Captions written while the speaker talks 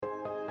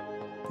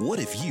What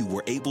if you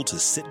were able to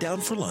sit down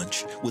for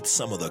lunch with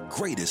some of the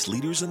greatest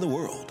leaders in the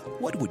world?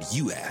 What would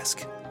you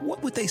ask?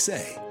 What would they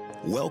say?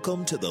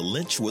 Welcome to the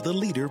Lynch with a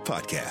Leader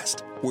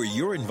podcast, where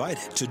you're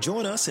invited to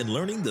join us in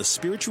learning the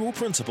spiritual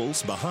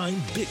principles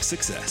behind big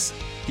success.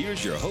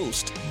 Here's your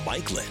host,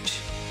 Mike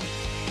Lynch.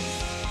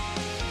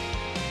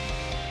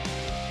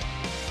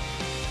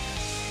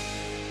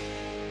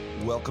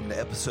 Welcome to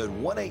episode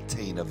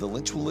 118 of the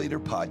Lynch with a Leader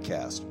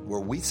podcast,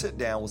 where we sit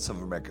down with some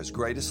of America's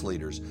greatest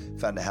leaders,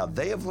 find out how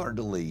they have learned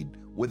to lead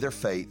with their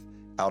faith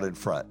out in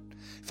front.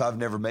 If I've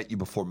never met you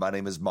before, my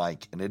name is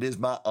Mike, and it is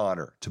my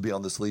honor to be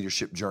on this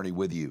leadership journey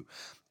with you,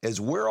 as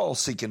we're all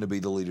seeking to be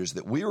the leaders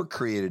that we were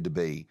created to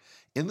be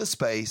in the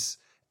space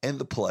and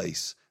the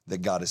place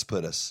that God has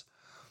put us.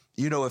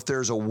 You know, if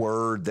there's a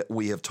word that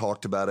we have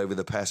talked about over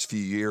the past few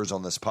years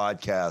on this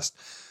podcast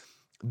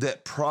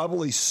that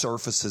probably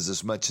surfaces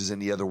as much as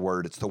any other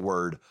word, it's the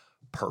word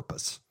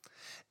purpose.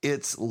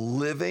 It's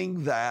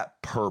living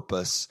that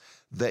purpose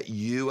that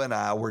you and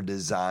I were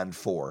designed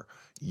for.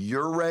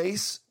 Your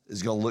race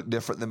is going to look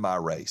different than my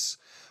race.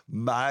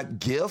 My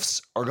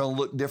gifts are going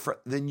to look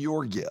different than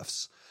your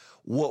gifts.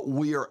 What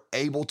we are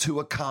able to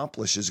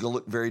accomplish is going to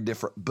look very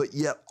different. But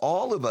yet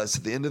all of us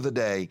at the end of the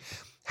day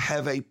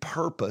have a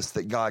purpose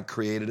that God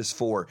created us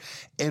for.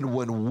 And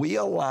when we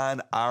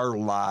align our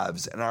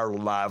lives and our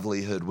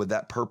livelihood with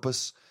that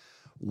purpose,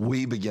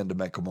 we begin to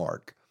make a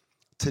mark.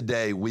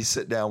 Today, we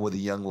sit down with a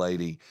young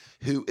lady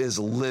who is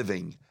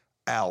living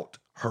out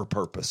her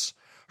purpose.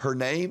 Her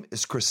name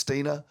is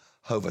Christina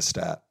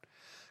Hovestad.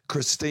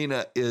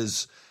 Christina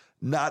is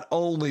not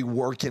only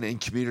working in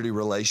community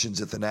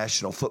relations at the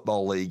National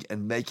Football League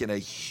and making a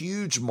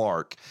huge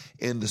mark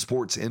in the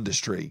sports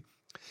industry,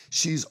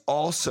 she's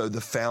also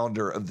the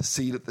founder of the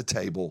Seat at the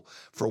Table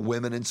for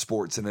Women in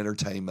Sports and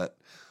Entertainment,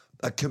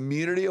 a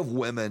community of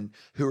women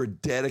who are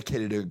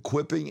dedicated to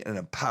equipping and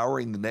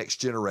empowering the next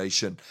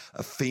generation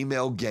of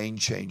female game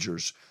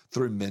changers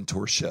through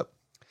mentorship.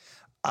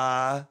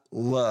 I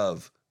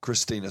love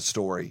Christina's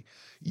story.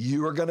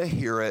 You are going to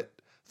hear it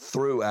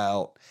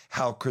throughout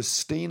how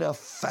Christina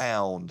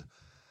found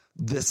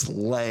this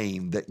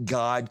lane that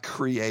God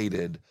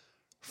created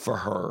for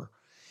her.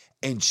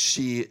 And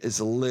she is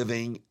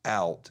living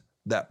out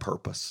that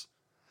purpose.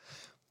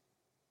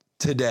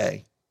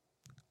 Today,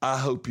 I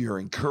hope you're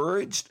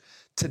encouraged.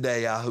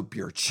 Today, I hope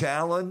you're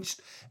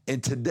challenged.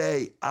 And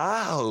today,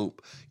 I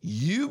hope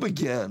you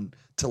begin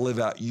to live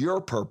out your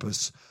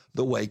purpose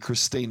the way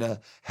Christina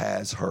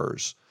has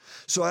hers.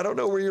 So I don't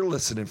know where you're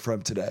listening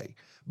from today,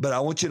 but I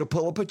want you to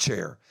pull up a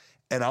chair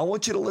and I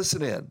want you to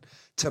listen in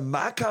to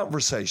my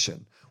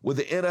conversation with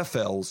the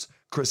NFL's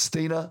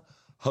Christina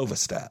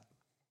Hovestad.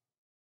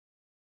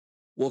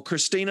 Well,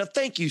 Christina,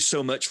 thank you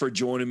so much for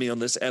joining me on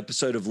this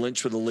episode of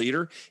Lynch with a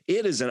Leader.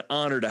 It is an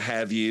honor to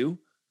have you.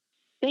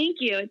 Thank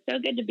you. It's so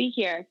good to be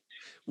here.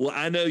 Well,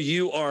 I know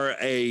you are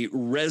a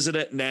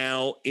resident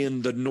now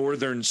in the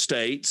northern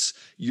states.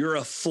 You're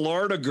a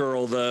Florida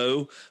girl,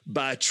 though,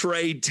 by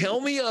trade. Tell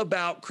me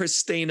about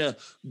Christina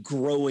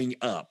growing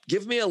up.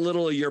 Give me a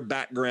little of your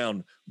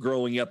background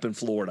growing up in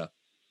Florida.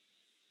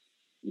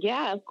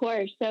 Yeah, of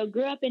course. So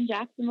grew up in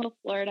Jacksonville,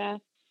 Florida.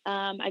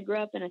 I grew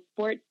up in a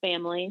sports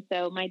family.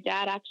 So my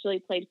dad actually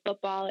played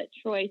football at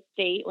Troy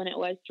State when it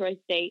was Troy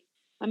State.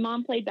 My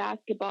mom played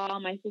basketball.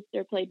 My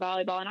sister played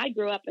volleyball, and I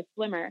grew up a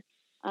swimmer.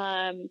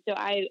 So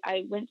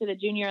I went to the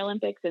Junior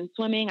Olympics in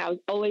swimming. I was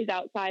always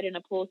outside in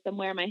a pool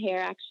somewhere. My hair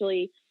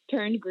actually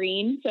turned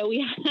green. So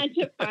we had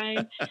to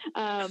find,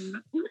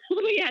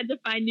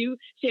 new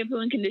shampoo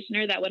and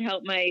conditioner that would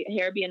help my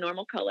hair be a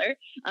normal color.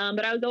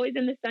 But I was always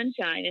in the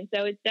sunshine. And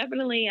so it's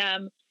definitely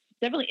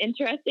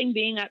interesting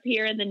being up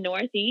here in the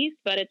Northeast,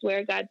 but it's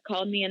where God's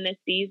called me in this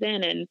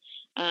season. And,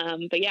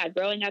 but yeah,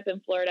 growing up in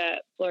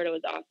Florida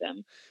was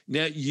awesome.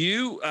 Now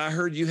I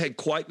heard you had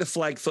quite the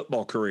flag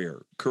football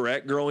career,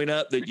 correct? Growing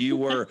up, that you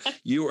were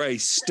a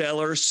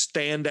stellar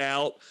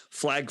standout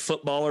flag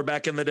footballer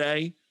back in the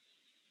day.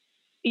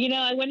 You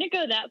know, I wouldn't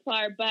go that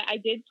far, but I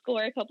did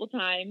score a couple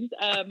times.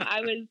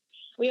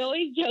 We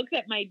always joke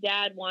that my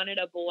dad wanted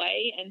a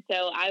boy, and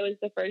so I was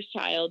the first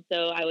child,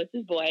 so I was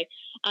his boy.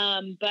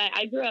 But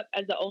I grew up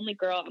as the only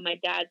girl on my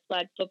dad's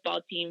flag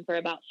football team for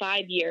about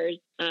 5 years.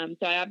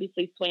 So I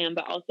obviously swam,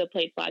 but also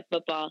played flag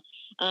football.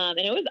 And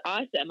it was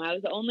awesome. I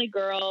was the only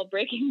girl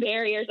breaking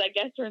barriers, I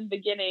guess, from the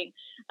beginning.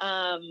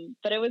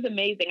 But it was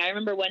amazing. I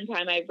remember one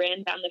time I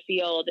ran down the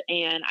field,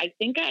 and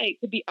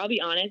I'll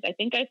be honest, I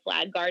think I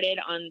flag guarded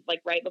on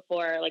right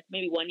before,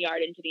 maybe 1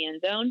 yard into the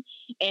end zone.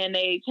 And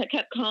they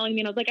kept calling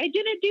me, and I was like, I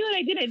didn't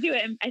do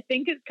it. And I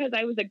think it's because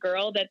I was a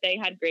girl that they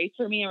had grace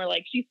for me and were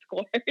like, she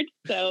scored.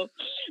 So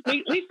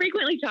we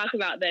frequently talk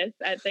about this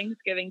at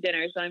Thanksgiving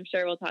dinner. So I'm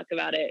sure we'll talk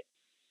about it,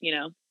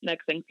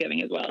 next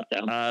Thanksgiving as well.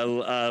 So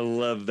I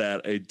love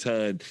that a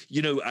ton.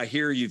 I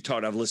hear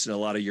I've listened to a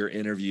lot of your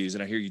interviews,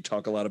 and I hear you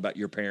talk a lot about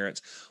your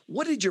parents.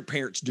 What did your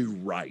parents do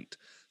right?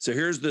 So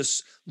here's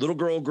this little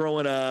girl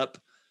growing up,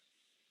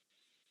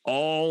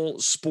 all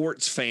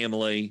sports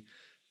family,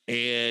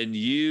 and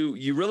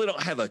you really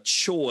don't have a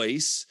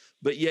choice,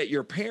 but yet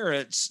your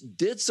parents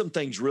did some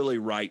things really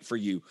right for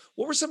you.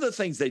 What were some of the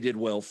things they did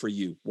well for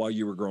you while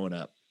you were growing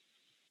up?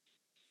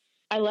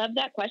 I love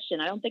that question.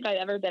 I don't think I've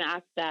ever been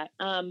asked that.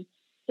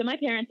 So my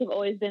parents have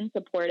always been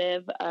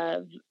supportive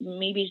of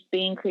maybe just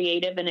being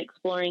creative and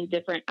exploring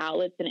different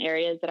outlets and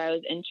areas that I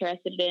was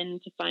interested in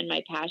to find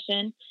my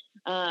passion.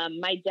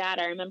 My dad,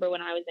 I remember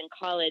when I was in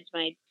college,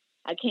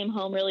 I came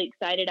home really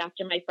excited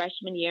after my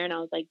freshman year, and I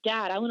was like,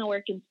 Dad, I want to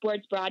work in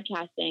sports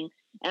broadcasting.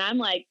 And I'm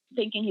like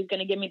thinking he's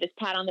going to give me this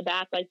pat on the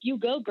back, like, you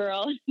go,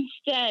 girl.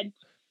 Instead,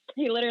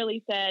 he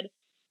literally said,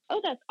 oh,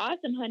 that's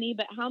awesome, honey,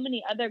 but how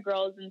many other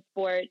girls in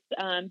sports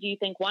do you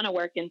think want to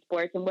work in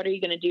sports, and what are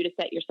you going to do to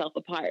set yourself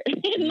apart?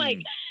 And like,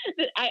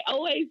 I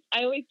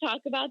always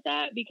talk about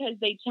that because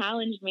they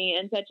challenged me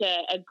in such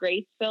a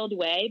grace-filled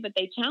way, but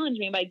they challenged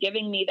me by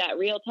giving me that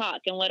real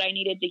talk and what I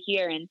needed to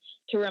hear, and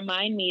to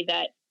remind me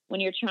that when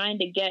you're trying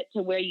to get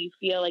to where you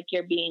feel like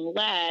you're being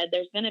led,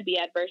 there's going to be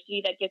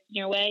adversity that gets in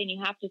your way, and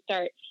you have to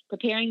start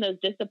preparing those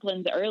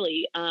disciplines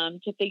early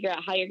to figure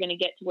out how you're going to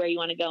get to where you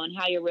want to go and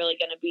how you're really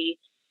going to be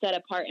set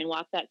apart and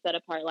walk that set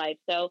apart life.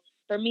 So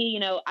for me,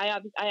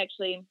 I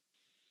actually,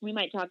 we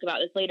might talk about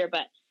this later,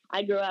 but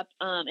I grew up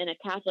in a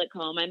Catholic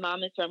home. My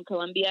mom is from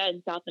Colombia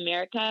in South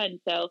America. And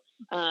so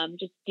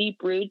just deep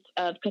roots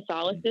of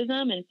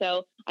Catholicism. And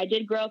so I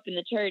did grow up in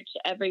the church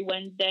every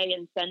Wednesday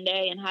and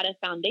Sunday and had a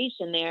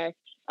foundation there,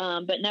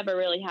 but never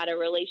really had a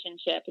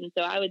relationship. And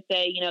so I would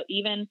say,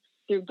 even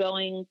through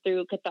going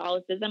through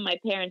Catholicism, my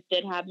parents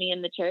did have me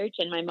in the church,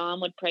 and my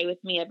mom would pray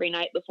with me every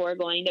night before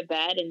going to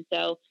bed. And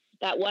so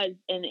that was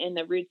in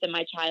the roots of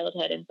my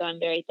childhood. And so I'm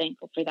very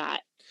thankful for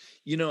that.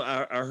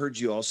 I heard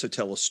you also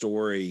tell a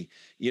story,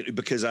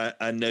 because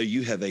I know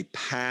you have a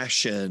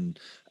passion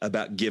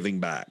about giving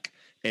back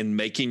and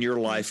making your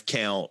life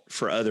count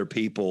for other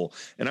people.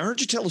 And I heard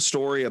you tell a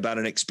story about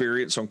an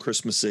experience on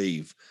Christmas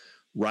Eve,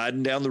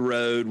 riding down the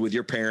road with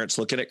your parents,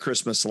 looking at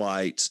Christmas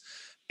lights,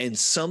 and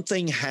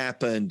something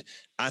happened.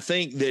 I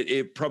think that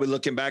it probably,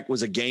 looking back,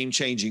 was a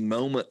game-changing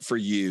moment for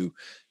you.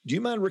 Do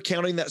you mind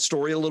recounting that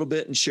story a little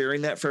bit and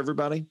sharing that for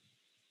everybody?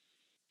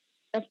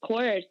 Of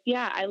course.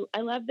 Yeah. I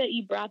love that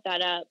you brought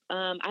that up.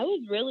 I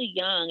was really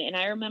young, and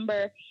I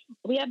remember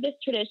we have this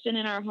tradition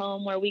in our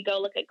home where we go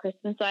look at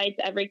Christmas lights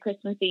every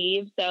Christmas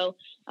Eve. So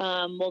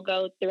we'll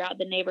go throughout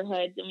the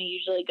neighborhoods, and we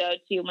usually go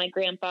to my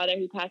grandfather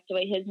who passed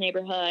away, his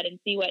neighborhood, and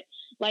see what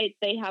lights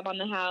they have on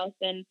the house.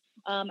 And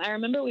I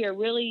remember we were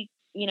really,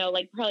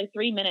 probably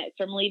 3 minutes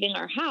from leaving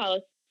our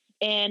house,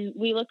 and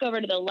we look over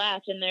to the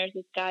left, and there's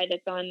this guy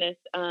that's on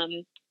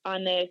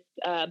this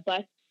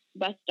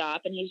bus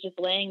stop, and he's just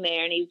laying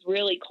there, and he's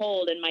really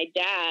cold. And my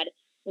dad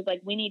was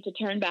like, we need to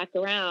turn back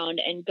around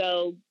and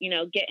go,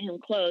 get him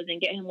clothes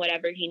and get him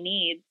whatever he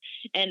needs.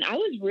 And I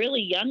was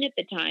really young at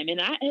the time, and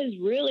that has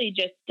really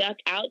just stuck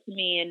out to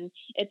me. And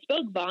it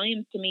spoke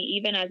volumes to me,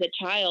 even as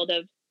a child,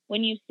 of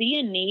when you see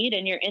a need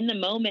and you're in the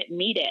moment,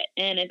 meet it.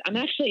 And I'm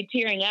actually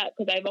tearing up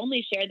because I've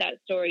only shared that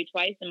story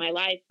twice in my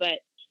life, but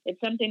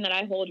it's something that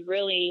I hold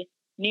really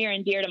near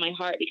and dear to my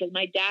heart, because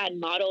my dad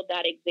modeled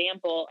that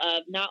example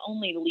of not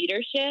only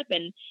leadership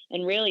and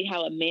really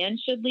how a man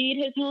should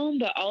lead his home,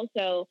 but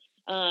also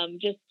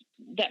just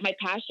that my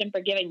passion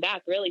for giving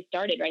back really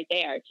started right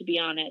there, to be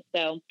honest.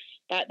 So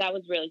that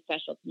was really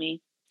special to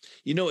me.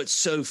 It's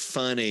so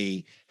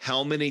funny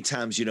how many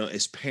times,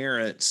 as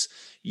parents,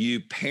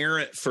 you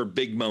parent for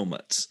big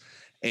moments,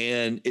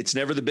 and it's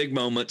never the big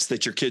moments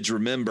that your kids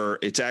remember.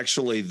 It's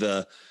actually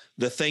the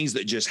things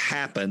that just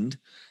happened,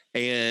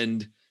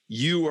 and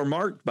you are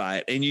marked by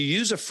it. And you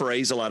use a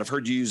phrase a lot. I've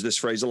heard you use this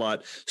phrase a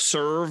lot: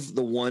 serve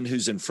the one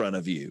who's in front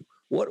of you.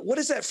 What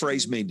does that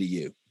phrase mean to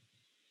you?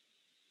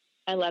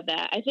 I love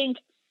that. I think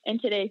in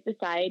today's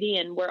society,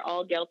 and we're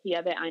all guilty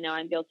of it, I know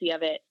I'm guilty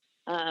of it,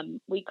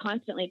 we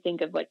constantly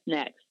think of what's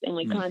next, and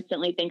we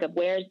constantly think of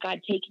where's God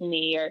taking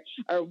me,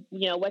 or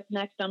what's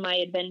next on my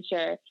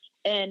adventure.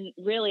 And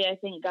really, I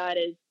think God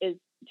is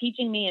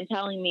teaching me and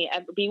telling me,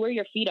 be where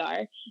your feet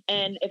are.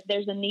 And if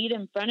there's a need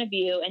in front of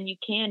you and you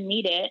can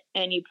meet it,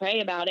 and you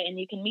pray about it and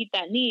you can meet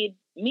that need,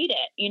 meet it.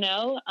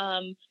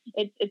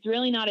 It's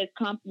really not as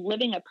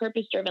living a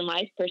purpose-driven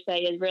life per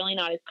se is really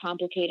not as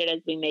complicated as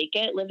we make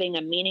it. Living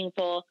a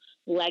meaningful,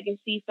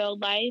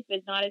 legacy-filled life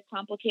is not as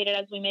complicated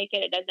as we make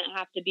it. It doesn't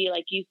have to be,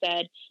 like you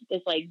said,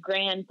 this like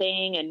grand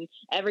thing and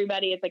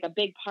everybody, it's like a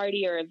big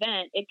party or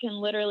event. It can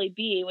literally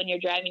be when you're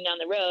driving down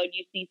the road,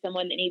 you see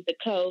someone that needs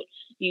a coat,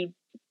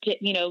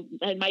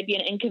 it might be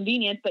an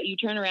inconvenience, but you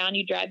turn around,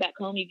 you drive back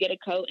home, you get a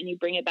coat, and you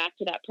bring it back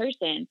to that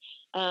person.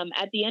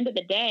 At the end of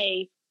the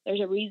day, there's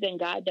a reason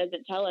God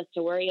doesn't tell us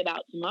to worry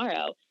about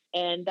tomorrow.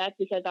 And that's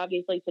because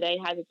obviously today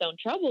has its own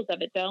troubles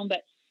of its own,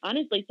 but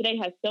honestly, today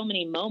has so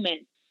many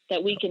moments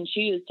that we can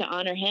choose to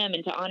honor him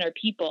and to honor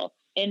people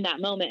in that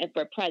moment if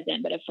we're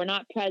present. But if we're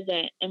not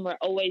present and we're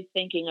always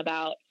thinking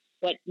about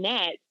what's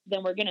next,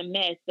 then we're going to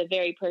miss the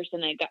very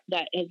person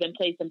that has been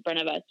placed in front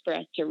of us for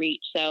us to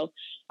reach. So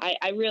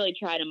I really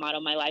try to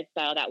model my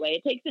lifestyle that way.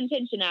 It takes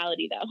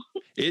intentionality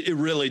though. It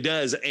really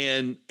does.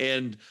 And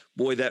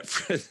boy, that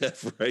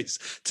phrase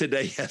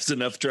today has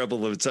enough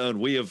trouble of its own.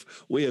 We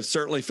have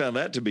certainly found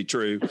that to be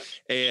true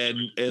and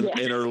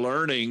are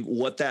learning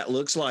what that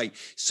looks like.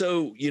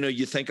 So,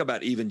 you think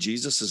about even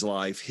Jesus's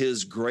life,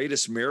 his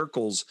greatest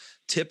miracles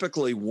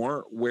typically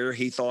weren't where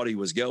he thought he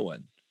was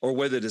going or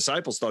where the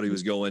disciples thought he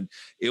was going.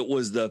 It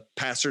was the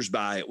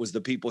passersby. It was the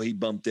people he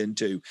bumped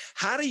into.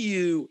 How do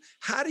you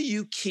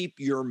keep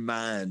your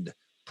mind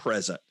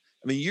present?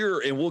 I mean,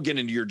 and we'll get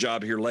into your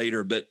job here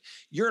later, but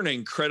you're an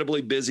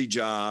incredibly busy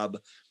job.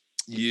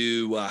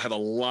 You have a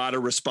lot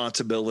of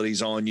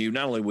responsibilities on you,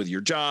 not only with your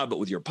job, but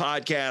with your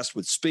podcast,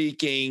 with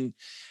speaking.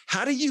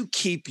 How do you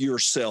keep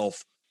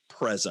yourself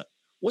present?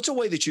 What's a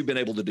way that you've been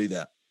able to do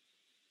that?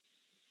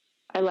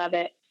 I love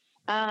it.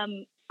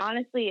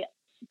 Honestly,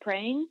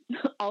 praying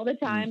all the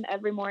time,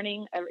 every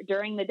morning,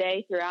 during the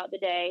day, throughout the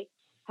day,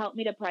 help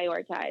me to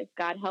prioritize.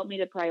 God, help me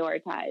to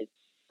prioritize.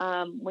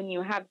 When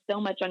you have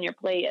so much on your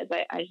plate, as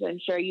I'm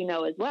sure you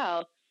know as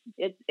well,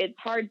 it's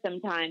hard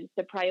sometimes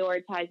to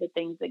prioritize the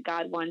things that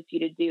God wants you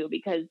to do,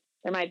 because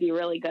there might be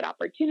really good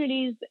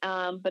opportunities,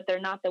 but they're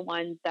not the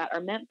ones that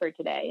are meant for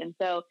today. And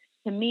so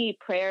to me,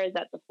 prayer is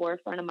at the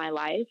forefront of my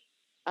life.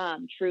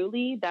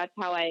 Truly, that's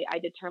how I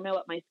determine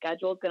what my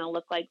schedule is going to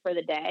look like for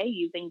the day,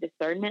 using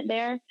discernment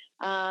there.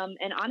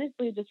 And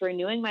honestly, just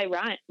renewing my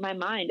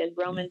mind, as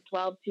Romans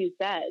 12:2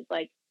 says,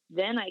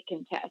 then I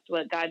can test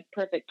what God's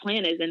perfect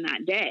plan is in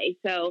that day.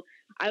 So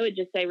I would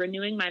just say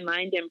renewing my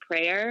mind in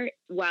prayer,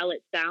 while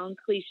it sounds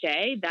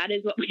cliche, that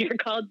is what we are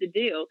called to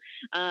do.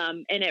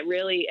 And it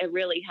really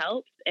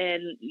helps.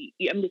 And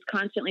I'm just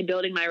constantly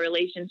building my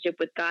relationship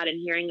with God and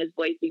hearing his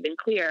voice even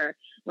clearer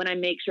when I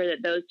make sure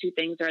that those two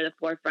things are the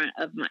forefront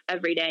of my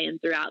every day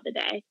and throughout the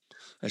day.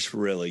 That's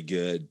really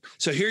good.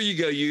 So here you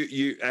go.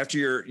 You after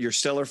your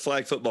stellar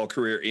flag football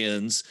career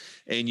ends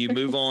and you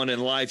move on in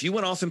life, you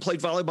went off and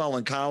played volleyball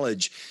in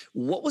college.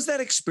 What was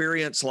that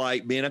experience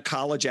like, being a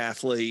college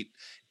athlete?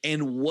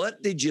 And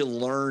what did you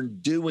learn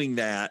doing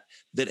that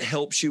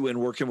helps you in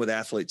working with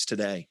athletes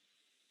today?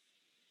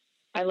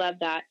 I love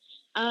that.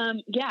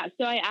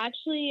 So I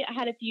actually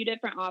had a few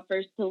different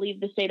offers to leave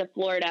the state of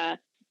Florida.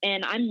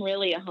 And I'm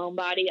really a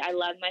homebody. I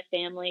love my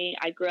family.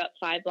 I grew up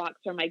 5 blocks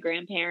from my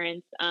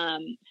grandparents.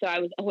 So I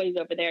was always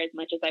over there as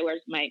much as I was.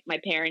 My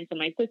parents and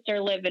my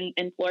sister live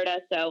in Florida.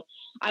 So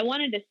I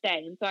wanted to stay.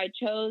 And so I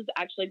chose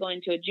actually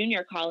going to a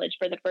junior college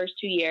for the first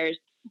 2 years.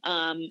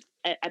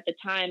 At the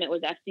time, it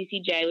was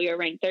FCCJ. We were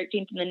ranked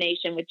 13th in the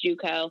nation with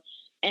JUCO.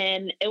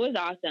 And it was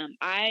awesome.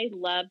 I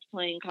loved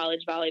playing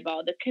college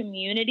volleyball. The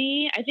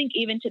community, I think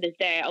even to this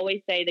day, I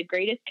always say the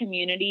greatest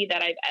community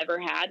that I've ever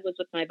had was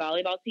with my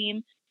volleyball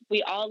team.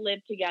 We all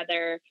lived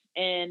together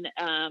in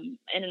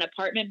an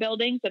apartment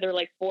building. So there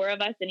were 4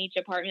 of us in each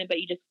apartment, but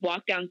you just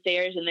walk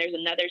downstairs and there's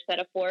another set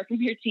of 4 from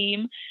your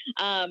team.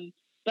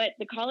 But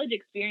the college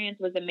experience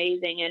was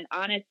amazing. And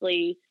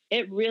honestly,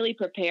 it really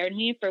prepared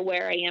me for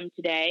where I am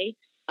today.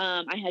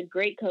 I had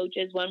great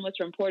coaches. One was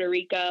from Puerto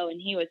Rico,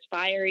 and he was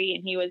fiery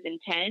and he was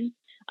intense.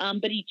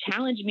 But he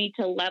challenged me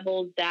to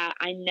levels that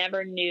I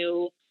never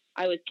knew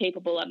I was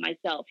capable of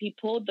myself. He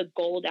pulled the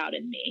gold out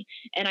in me.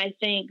 And I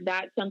think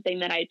that's something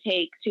that I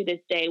take to this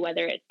day,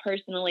 whether it's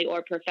personally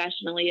or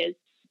professionally, is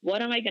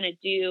what am I going to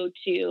do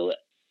to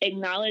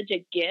acknowledge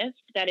a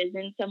gift that is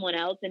in someone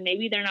else, and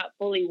maybe they're not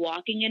fully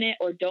walking in it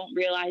or don't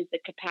realize the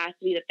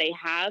capacity that they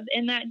have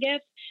in that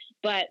gift.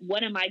 But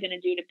what am I going to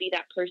do to be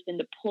that person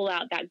to pull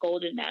out that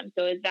gold in them?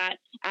 So is that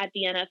at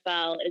the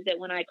NFL? Is it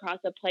when I cross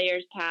a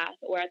player's path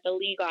or at the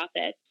league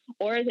office?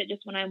 Or is it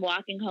just when I'm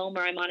walking home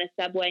or I'm on a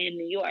subway in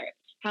New York?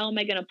 How am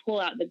I going to pull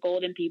out the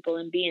gold in people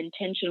and be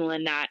intentional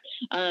in that?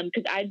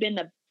 Because I've been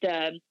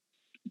the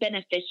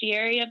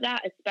beneficiary of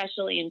that,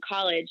 especially in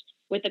college,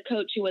 with a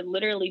coach who would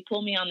literally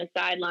pull me on the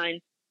sideline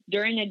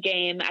during a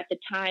game at the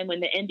time when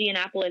the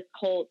Indianapolis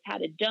Colts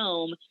had a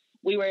dome.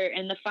 We were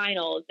in the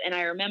finals, and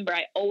I remember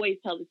I always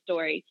tell the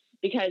story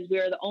because we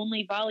were the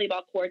only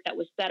volleyball court that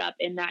was set up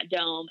in that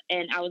dome,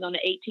 and I was on the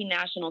 18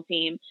 national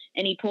team,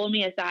 and he pulled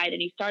me aside,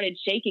 and he started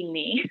shaking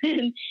me,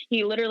 and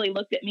he literally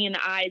looked at me in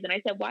the eyes, and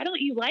I said, "Why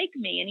don't you like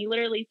me?" And he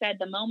literally said,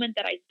 "The moment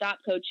that I stop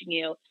coaching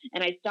you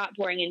and I stop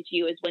pouring into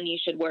you is when you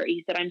should worry."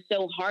 He said, "I'm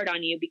so hard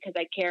on you because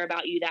I care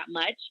about you that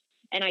much,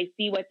 and I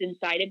see what's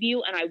inside of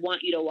you, and I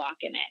want you to walk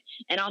in it."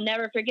 And I'll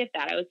never forget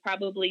that. I was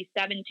probably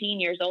 17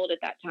 years old at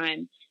that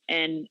time,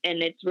 and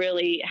it's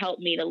really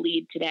helped me to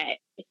lead today.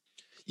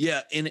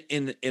 Yeah,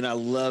 and I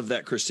love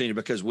that, Christina,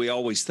 because we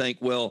always think,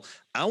 well,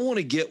 I want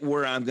to get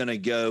where I'm going to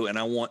go, and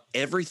I want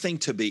everything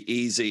to be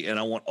easy, and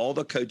I want all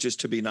the coaches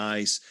to be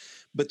nice.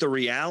 But the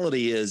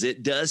reality is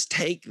it does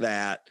take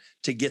that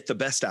to get the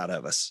best out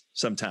of us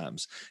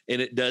sometimes.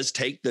 And it does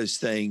take those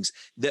things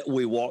that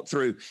we walk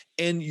through.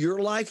 And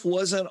your life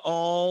wasn't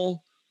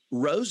all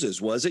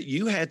roses, was it?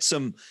 You had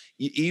some,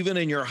 even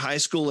in your high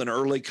school and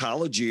early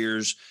college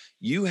years,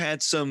 you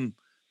had some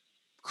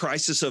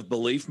crisis of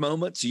belief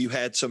moments. You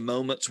had some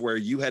moments where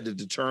you had to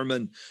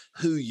determine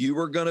who you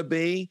were going to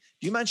be.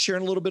 Do you mind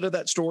sharing a little bit of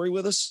that story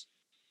with us?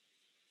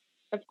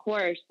 Of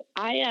course.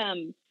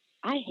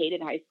 I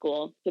hated high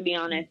school, to be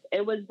honest.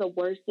 It was the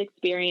worst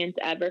experience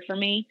ever for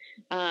me.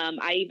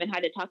 I even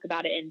had to talk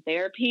about it in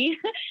therapy,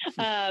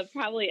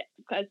 probably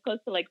as close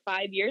to like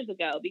 5 years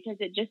ago, because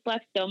it just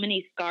left so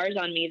many scars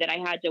on me that I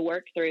had to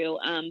work through.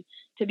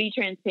 To be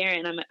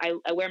transparent,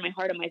 I wear my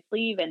heart on my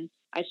sleeve, and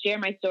I share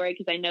my story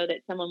because I know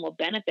that someone will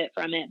benefit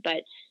from it.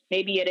 But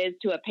maybe it is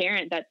to a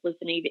parent that's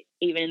listening,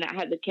 even that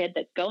has a kid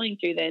that's going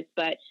through this.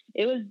 But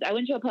I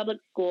went to a public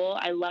school.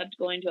 I loved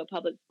going to a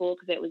public school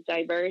because it was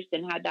diverse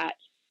and had that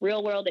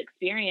real world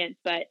experience,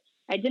 but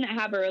I didn't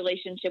have a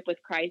relationship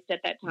with Christ at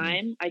that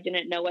time. I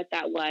didn't know what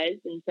that was.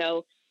 And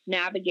so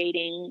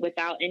navigating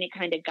without any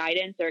kind of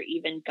guidance or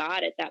even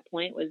God at that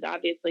point was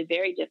obviously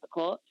very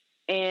difficult.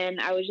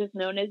 And I was just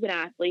known as an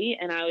athlete,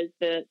 and I was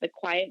the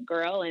quiet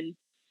girl. And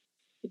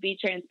to be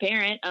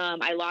transparent,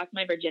 I lost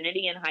my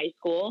virginity in high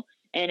school,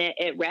 and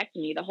it wrecked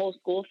me. The whole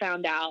school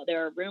found out.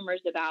 There were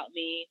rumors about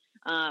me.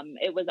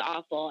 It was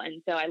awful.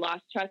 And so I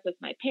lost trust with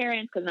my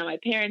parents because now my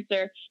parents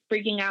are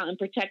freaking out and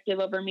protective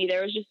over me.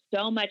 There was just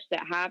so much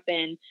that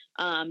happened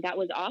that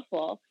was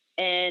awful.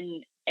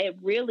 And it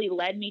really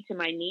led me to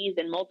my knees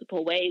in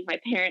multiple ways. My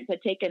parents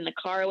had taken the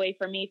car away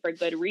from me for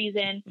good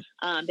reason.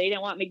 They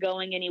didn't want me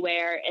going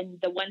anywhere. And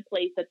the one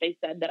place that they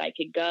said that I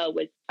could go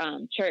was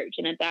church.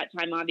 And at that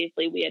time,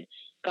 obviously, we had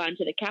gone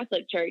to the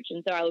Catholic church.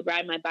 And so I would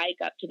ride my bike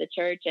up to the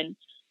church, and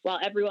while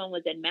everyone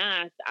was in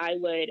mass, I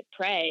would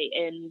pray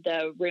in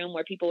the room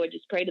where people would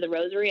just pray to the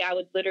rosary. I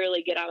would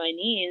literally get on my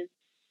knees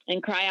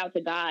and cry out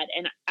to God.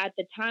 And at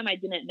the time, I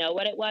didn't know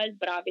what it was,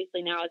 but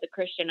obviously now as a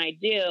Christian, I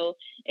do.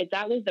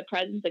 That was the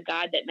presence of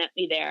God that met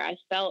me there. I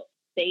felt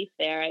safe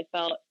there. I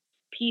felt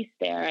peace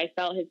there. I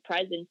felt his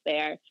presence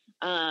there.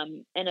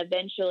 And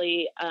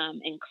eventually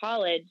in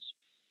college,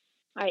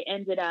 I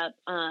ended up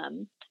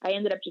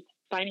just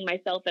finding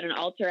myself at an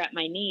altar at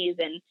my knees.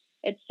 And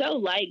it's so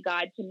like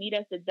God to meet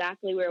us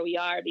exactly where we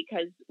are,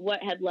 because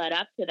what had led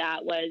up to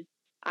that was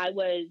I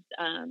was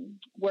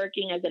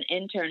working as an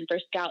intern for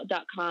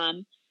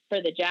Scout.com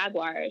for the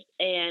Jaguars,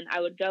 and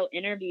I would go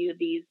interview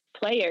these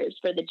players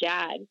for the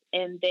Jags,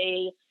 and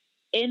they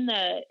in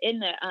the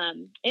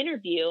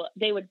interview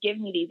they would give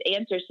me these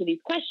answers to these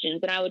questions,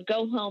 and I would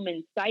go home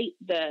and cite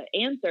the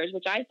answers,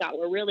 which I thought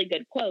were really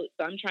good quotes.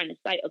 So I'm trying to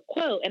cite a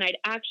quote, and I'd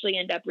actually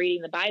end up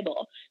reading the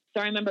Bible.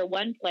 So I remember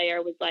one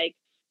player was like,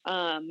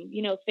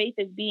 faith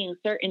is being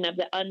certain of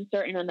the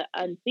uncertain and the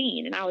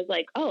unseen. And I was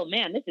like, oh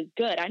man, this is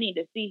good. I need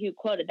to see who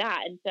quoted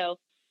that. And so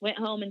went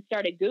home and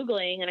started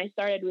Googling, and I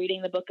started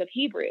reading the book of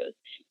Hebrews.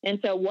 And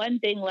so one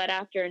thing led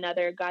after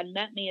another. God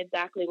met me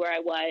exactly where I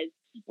was,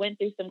 went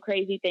through some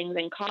crazy things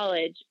in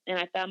college, and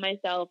I found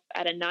myself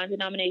at a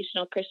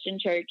non-denominational Christian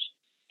church,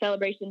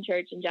 Celebration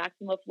Church in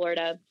Jacksonville,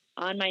 Florida,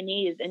 on my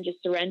knees and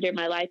just surrendered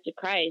my life to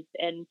Christ.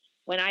 And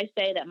when I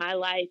say that my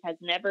life has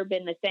never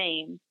been the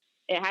same,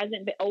 it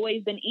hasn't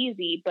always been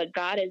easy, but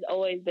God has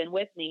always been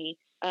with me.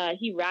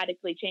 He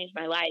radically changed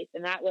my life.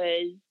 And that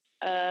was,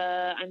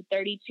 I'm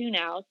 32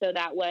 now. So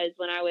that was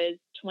when I was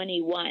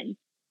 21.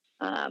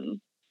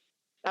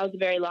 That was a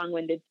very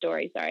long-winded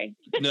story. Sorry.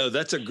 No,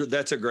 that's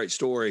a great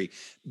story,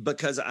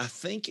 because I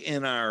think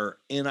in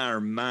our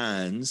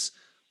minds,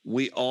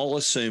 we all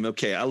assume,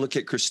 okay, I look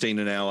at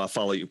Christina now, I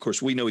follow you. Of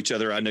course, we know each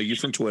other. I know you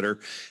from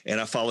Twitter,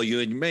 and I follow you,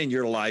 and man,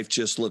 your life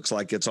just looks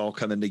like it's all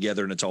coming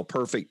together and it's all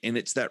perfect. And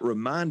it's that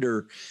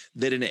reminder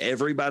that in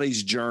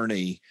everybody's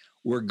journey,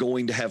 we're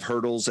going to have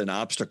hurdles and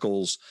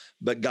obstacles,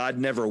 but God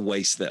never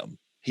wastes them.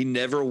 He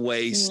never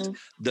wastes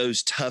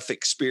those tough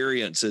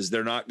experiences.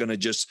 They're not going to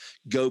just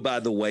go by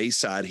the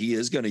wayside. He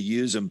is going to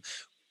use them.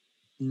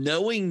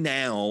 Knowing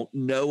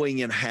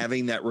and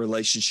having that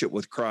relationship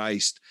with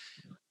Christ,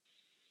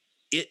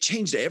 it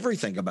changed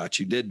everything about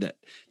you, didn't it?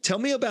 Tell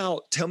me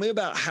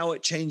about how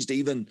it changed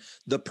even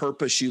the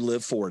purpose you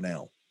live for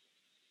now.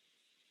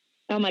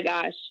 Oh my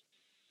gosh.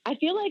 I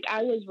feel like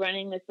I was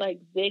running this like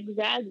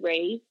zigzag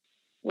race.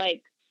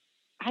 Like,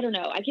 I don't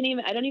know. I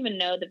don't even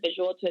know the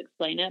visual to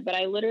explain it, but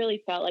I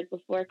literally felt like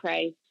before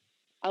Christ,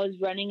 I was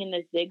running in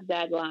this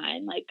zigzag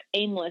line, like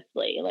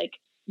aimlessly, like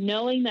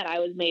knowing that I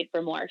was made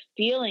for more,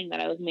 feeling that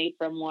I was made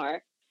for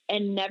more,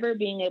 and never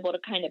being able to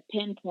kind of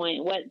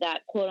pinpoint what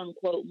that quote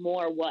unquote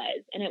more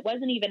was. And it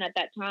wasn't even at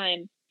that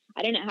time,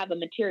 I didn't have a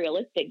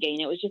materialistic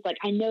gain. It was just like,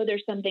 I know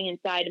there's something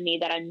inside of me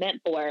that I'm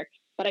meant for,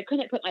 but I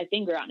couldn't put my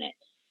finger on it.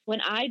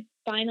 When I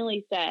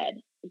finally said,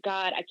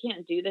 God, I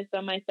can't do this by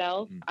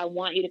myself. I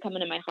want you to come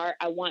into my heart.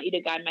 I want you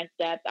to guide my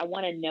steps. I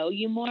want to know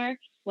you more.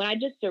 When I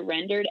just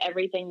surrendered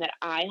everything that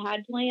I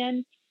had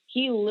planned,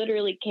 he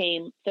literally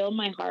came, filled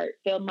my heart,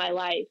 filled my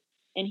life.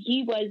 And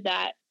he was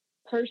that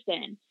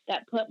person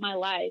that put my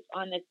life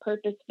on this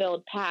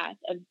purpose-filled path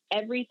of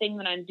everything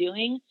that I'm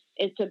doing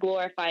is to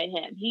glorify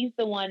him. He's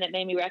the one that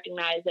made me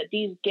recognize that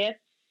these gifts,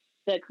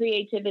 the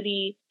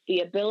creativity, the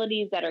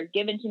abilities that are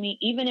given to me,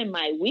 even in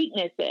my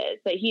weaknesses,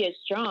 that he is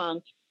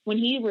strong. When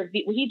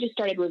he just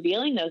started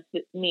revealing those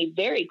to me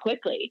very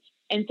quickly.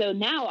 And so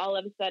now all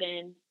of a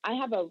sudden I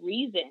have a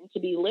reason to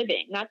be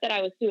living. Not that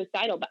I was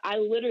suicidal, but I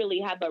literally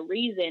have a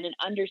reason and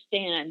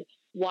understand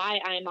why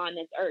I'm on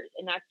this earth.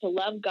 And that's to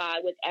love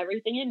God with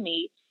everything in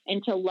me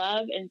and to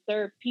love and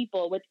serve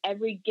people with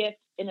every gift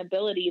and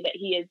ability that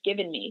he has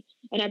given me.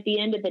 And at the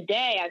end of the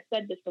day, I've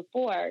said this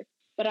before,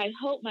 but I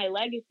hope my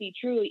legacy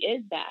truly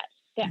is that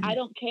I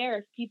don't care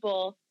if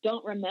people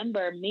don't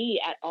remember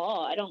me at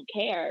all. I don't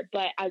care,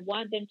 but I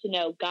want them to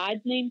know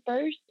God's name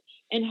first.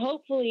 And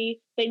hopefully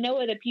they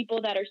know of the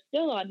people that are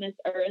still on this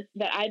earth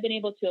that I've been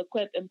able to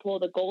equip and pull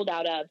the gold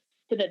out of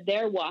so that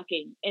they're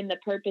walking in the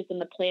purpose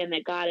and the plan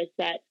that God has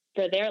set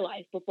for their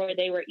life before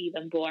they were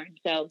even born.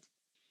 So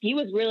he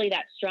was really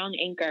that strong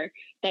anchor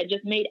that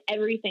just made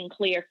everything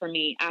clear for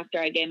me after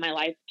I gave my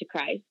life to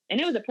Christ. And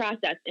it was a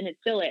process, and it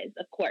still is,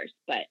 of course,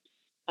 but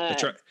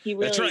that's right. He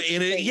really that's right.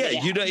 And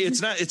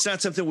it's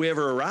not something we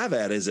ever arrive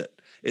at, is it?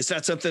 It's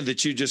not something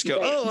that you just go,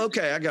 right. Oh,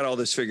 okay, I got all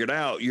this figured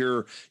out.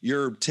 You're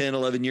 10,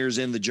 11 years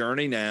in the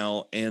journey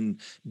now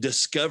and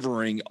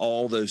discovering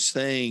all those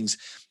things.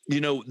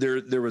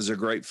 There was a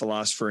great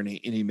philosopher and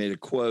he made a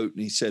quote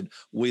and he said,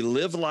 we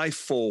live life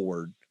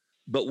forward,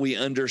 but we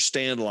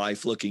understand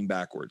life looking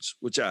backwards,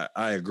 which I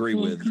agree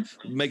with.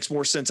 It makes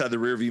more sense out of the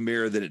rearview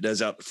mirror than it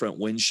does out the front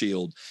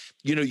windshield.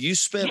 You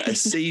spent a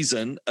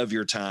season of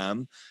your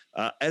time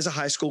as a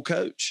high school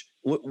coach.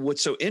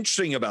 What's so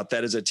interesting about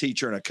that as a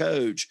teacher and a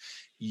coach,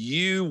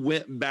 you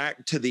went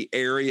back to the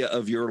area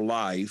of your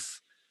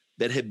life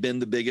that had been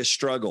the biggest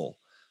struggle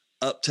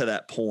up to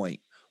that point.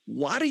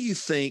 Why do you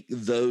think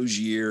those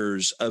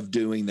years of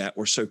doing that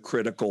were so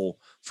critical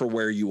for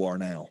where you are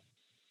now?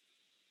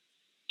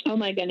 Oh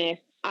my goodness.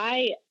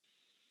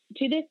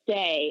 To this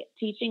day,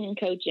 teaching and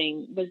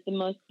coaching was the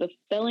most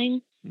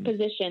fulfilling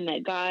position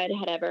that God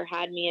had ever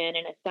had me in,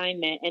 an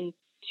assignment. And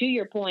to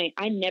your point,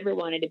 I never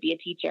wanted to be a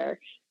teacher.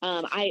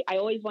 I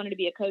always wanted to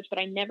be a coach, but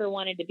I never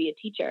wanted to be a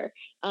teacher.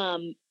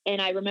 And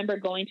I remember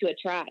going to a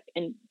track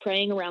and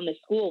praying around the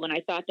school, and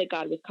I thought that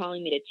God was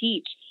calling me to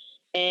teach.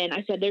 And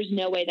I said, there's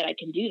no way that I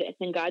can do this.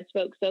 And God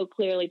spoke so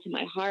clearly to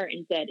my heart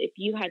and said, if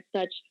you had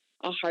such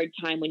a hard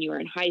time when you were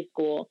in high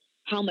school,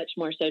 how much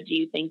more so do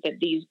you think that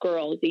these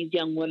girls, these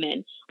young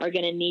women are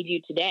going to need you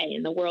today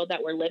in the world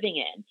that we're living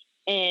in?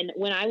 And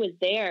when I was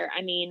there,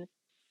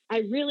 I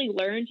really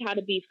learned how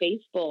to be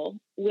faithful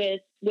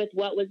with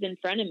what was in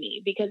front of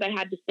me, because I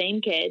had the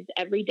same kids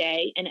every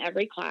day in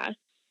every class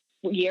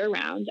year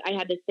round. I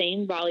had the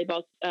same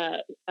volleyball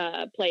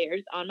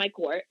players on my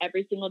court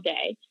every single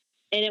day.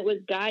 And it was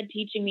God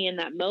teaching me in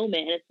that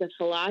moment. And it's the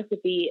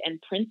philosophy and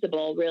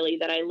principle really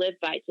that I live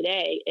by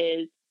today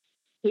is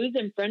who's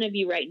in front of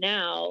you right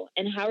now,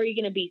 and how are you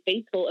going to be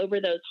faithful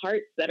over those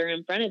hearts that are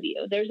in front of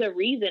you? There's a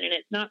reason, and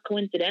it's not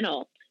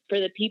coincidental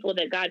for the people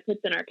that God puts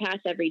in our path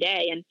every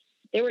day. And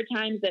there were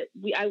times that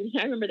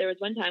I remember there was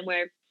one time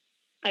where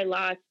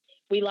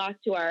we lost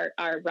to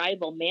our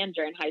rival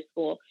manager in high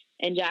school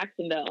in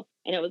Jacksonville.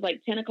 And it was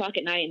like 10 o'clock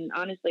at night. And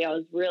honestly, I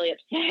was really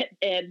upset.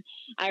 And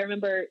I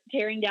remember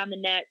tearing down the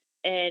net,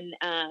 and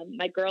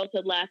my girls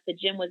had left. The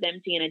gym was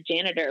empty, and a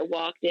janitor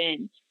walked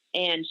in,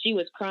 and she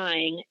was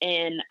crying,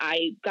 and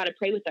I got to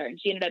pray with her. And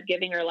she ended up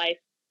giving her life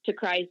to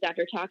Christ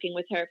after talking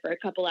with her for a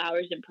couple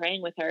hours and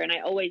praying with her. And I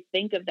always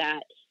think of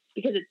that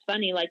because it's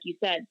funny, like you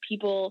said,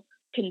 people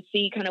can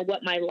see kind of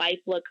what my life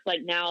looks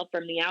like now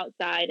from the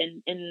outside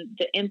and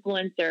the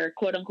influence or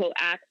quote unquote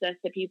access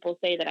that people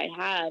say that I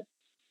have.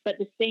 But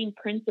the same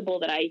principle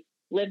that I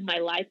lived my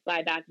life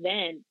by back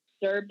then,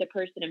 serve the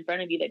person in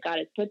front of you that God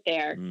has put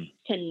there,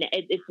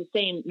 it's the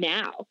same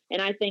now.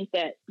 And I think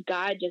that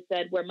God just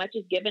said, where much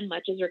is given,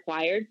 much is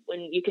required.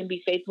 When you can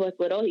be faithful with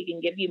little, he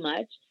can give you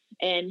much.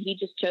 And he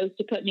just chose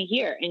to put me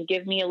here and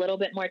give me a little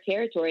bit more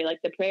territory, like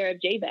the prayer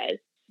of Jabez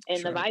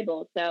in the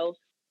Bible. So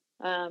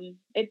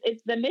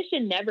it's the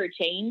mission never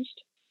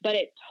changed, but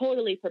it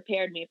totally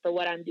prepared me for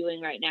what I'm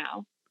doing right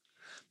now.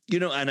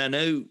 And I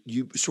know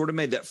you sort of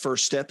made that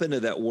first step into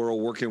that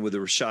world working with the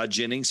Rashad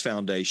Jennings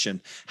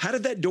Foundation. How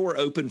did that door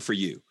open for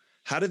you?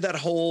 How did that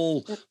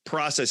whole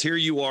process? Here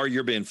you are,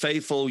 you're being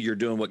faithful, you're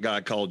doing what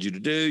God called you to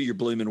do, you're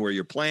blooming where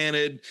you're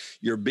planted,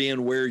 you're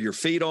being where your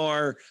feet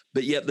are,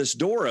 but yet this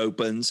door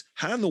opens.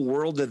 How in the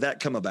world did that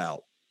come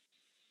about?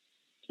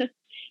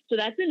 So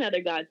that's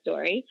another God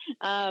story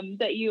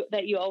that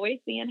you always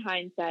see in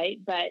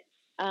hindsight, but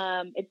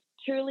it's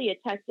truly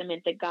a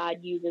testament that God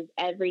uses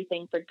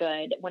everything for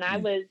good. When I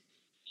was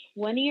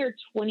 20 or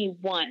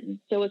 21,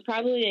 so it was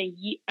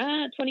probably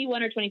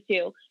 21 or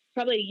 22,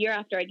 probably a year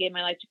after I gave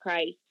my life to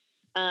Christ.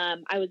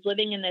 I was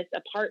living in this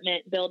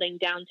apartment building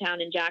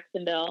downtown in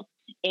Jacksonville,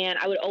 and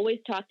I would always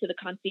talk to the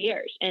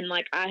concierge. And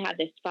like, I had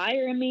this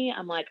fire in me.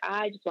 I'm like,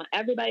 I just want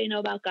everybody to know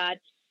about God.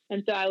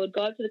 And so I would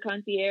go up to the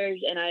concierge,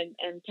 and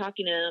I'm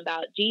talking to them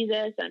about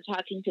Jesus, and I'm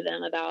talking to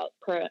them about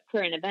current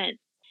events.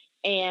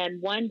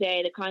 And one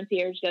day the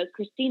concierge goes,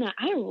 Christina,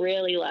 I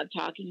really love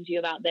talking to you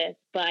about this,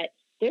 but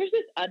there's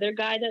this other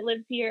guy that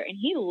lives here, and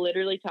he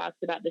literally talks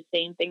about the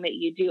same thing that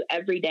you do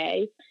every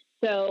day.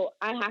 So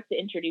I have to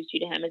introduce you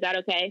to him. Is that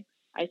okay?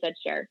 I said,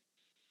 sure.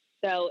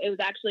 So it was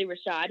actually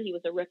Rashad. He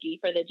was a rookie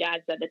for the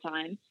Jags at the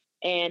time.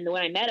 And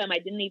when I met him, I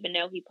didn't even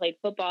know he played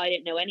football. I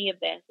didn't know any of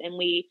this. And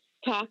we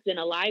talked in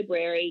a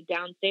library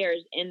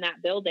downstairs in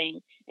that building.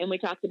 And we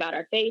talked about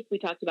our faith. We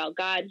talked about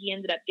God. He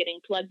ended up getting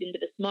plugged into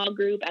the small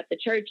group at the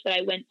church that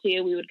I went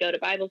to. We would go to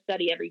Bible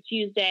study every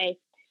Tuesday.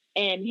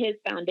 And his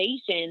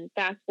foundation,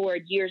 fast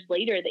forward years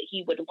later, that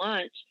he would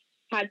launch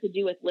had to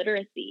do with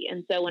literacy.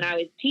 And so when I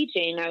was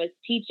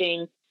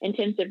teaching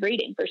intensive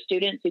reading for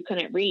students who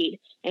couldn't read.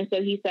 And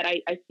so he said,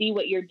 I see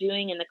what you're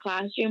doing in the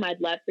classroom.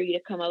 I'd love for you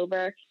to come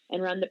over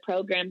and run the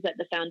programs at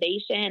the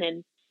foundation.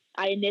 And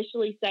I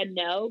initially said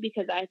no,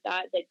 because I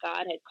thought that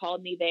God had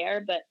called me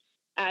there. But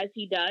as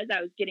he does,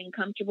 I was getting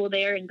comfortable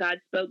there, and God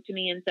spoke to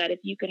me and said, if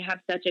you could have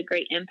such a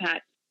great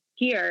impact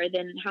here,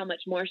 then how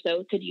much more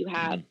so could you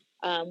have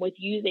with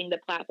using the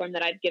platform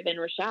that I've given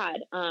Rashad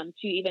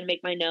to even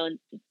make my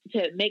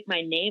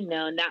name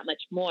known that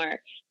much more.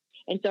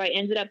 And so I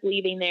ended up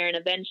leaving there and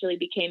eventually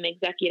became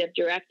executive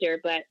director.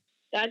 But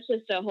that's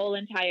just a whole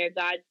entire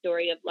God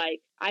story of like,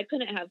 I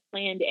couldn't have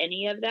planned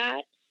any of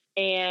that.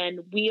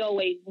 And we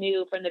always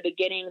knew from the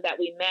beginning that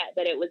we met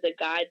that it was a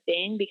God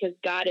thing, because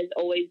God has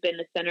always been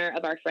the center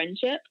of our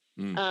friendship.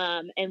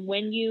 And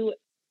when you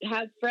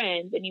have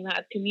friends and you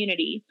have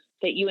community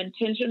that you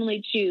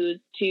intentionally choose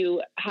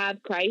to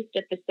have Christ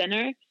at the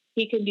center,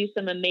 he can do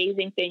some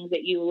amazing things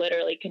that you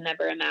literally can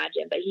never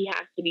imagine, but he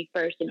has to be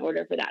first in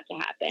order for that to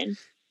happen.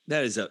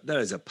 That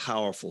is a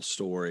powerful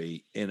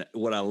story. And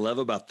what I love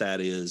about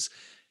that is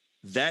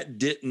that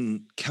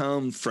didn't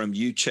come from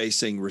you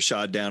chasing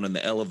Rashad down in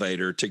the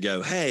elevator to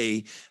go,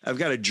 hey, I've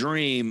got a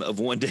dream of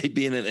one day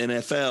being in the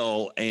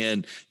NFL,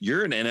 and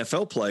you're an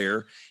NFL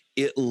player.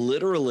 It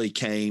literally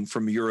came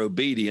from your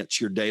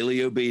obedience, your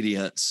daily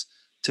obedience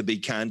to be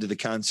kind to the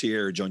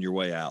concierge on your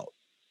way out.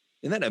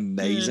 Isn't that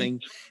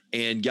amazing?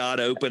 And God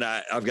opened,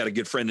 I've got a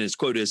good friend, and his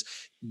quote is,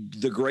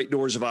 the great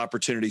doors of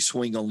opportunity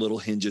swing on little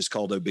hinges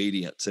called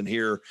obedience. And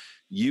here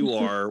you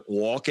are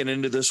walking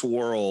into this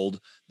world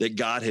that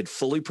God had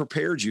fully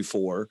prepared you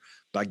for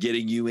by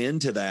getting you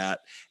into that.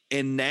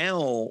 And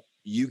now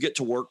you get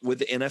to work with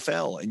the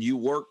NFL, and you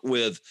work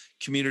with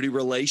community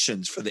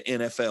relations for the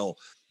NFL.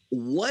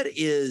 What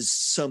is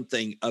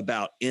something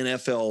about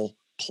NFL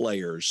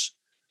players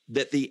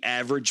that the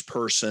average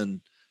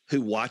person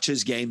who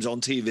watches games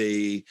on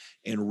TV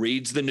and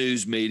reads the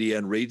news media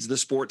and reads the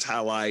sports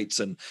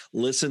highlights and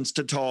listens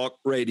to talk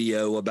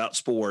radio about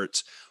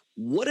sports,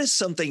 what is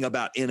something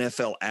about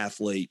NFL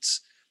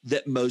athletes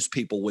that most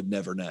people would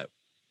never know?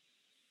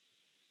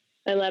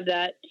 I love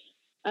that.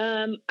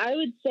 I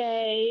would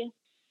say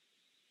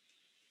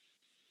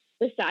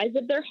the size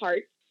of their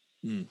hearts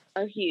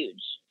are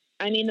huge.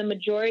 I mean, the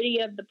majority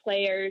of the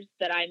players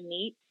that I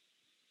meet,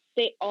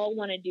 they all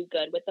want to do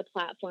good with the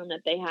platform that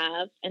they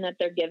have and that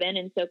they're given.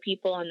 And so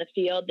people on the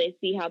field, they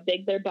see how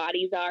big their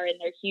bodies are and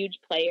they're huge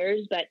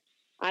players. But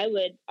I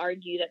would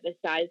argue that the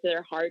size of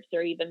their hearts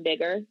are even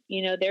bigger.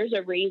 You know, there's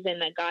a reason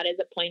that God has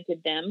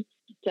appointed them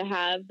to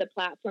have the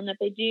platform that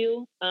they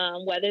do,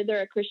 whether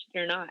they're a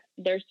Christian or not.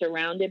 They're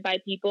surrounded by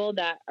people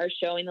that are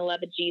showing the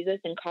love of Jesus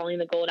and calling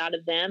the gold out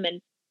of them.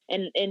 And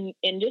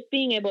just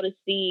being able to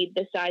see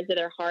the size of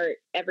their heart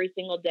every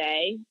single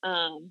day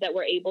that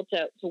we're able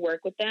to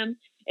work with them,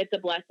 it's a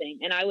blessing.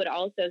 And I would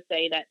also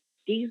say that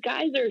these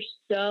guys are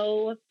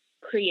so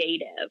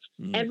creative.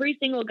 Every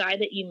single guy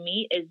that you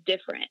meet is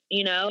different,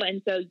 you know?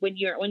 And so when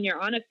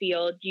you're on a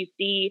field, you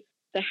see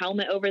the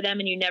helmet over them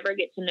and you never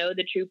get to know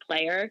the true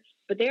player.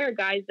 But there are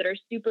guys that are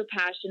super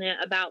passionate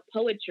about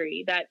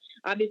poetry, that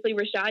obviously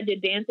Rashad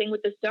did Dancing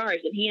with the Stars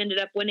and he ended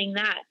up winning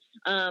that.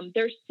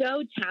 They're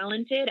so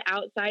talented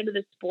outside of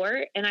the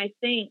sport. And I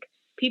think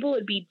people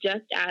would be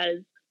just as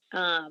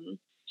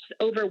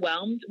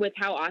overwhelmed with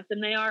how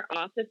awesome they are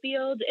off the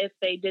field if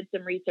they did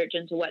some research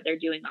into what they're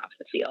doing off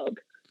the field.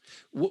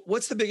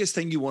 What's the biggest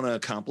thing you want to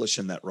accomplish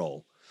in that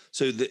role?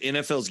 So the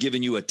NFL's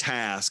given you a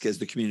task as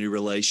the community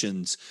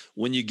relations.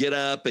 When you get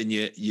up and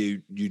you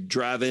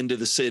drive into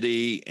the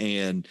city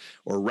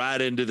or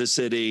ride into the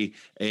city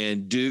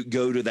and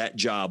go to that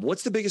job,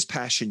 what's the biggest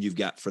passion you've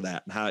got for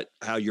that and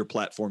how your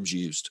platform's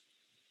used?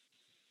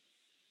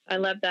 I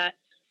love that.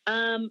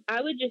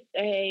 I would just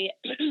say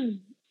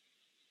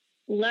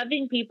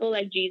loving people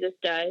like Jesus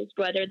does,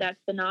 whether that's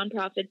the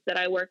nonprofits that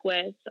I work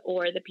with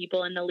or the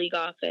people in the league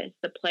office,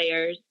 the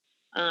players,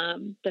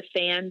 the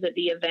fans at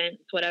the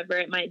events, whatever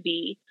it might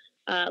be,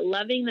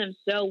 loving them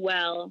so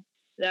well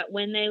that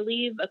when they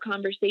leave a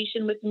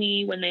conversation with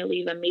me, when they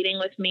leave a meeting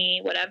with me,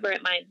 whatever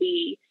it might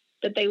be,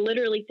 that they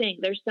literally think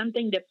there's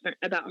something different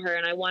about her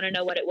and I want to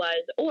know what it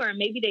was. Or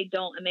maybe they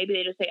don't, and maybe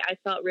they just say, I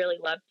felt really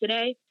loved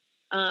today.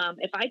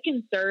 If I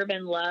can serve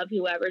and love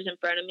whoever's in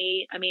front of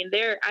me, I mean,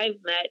 I've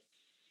met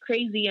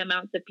crazy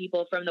amounts of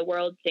people from the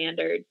world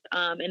standards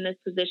in this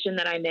position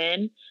that I'm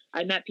in.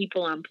 I met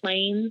people on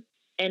planes.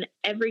 And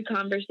every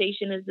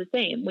conversation is the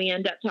same. We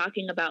end up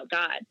talking about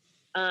God.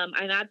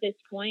 I'm at this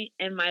point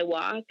in my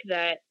walk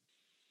that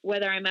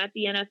whether I'm at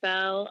the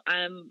NFL,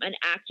 I'm an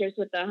actress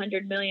with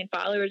 100 million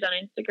followers on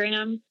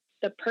Instagram,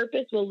 the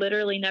purpose will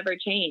literally never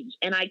change.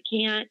 And I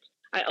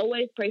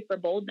always pray for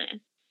boldness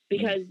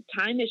because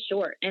time is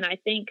short. And I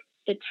think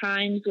the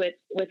times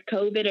with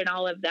COVID and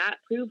all of that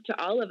proved to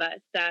all of us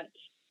that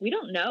we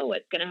don't know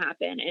what's going to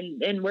happen.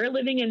 And we're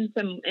living in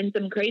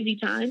some crazy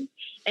times.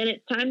 And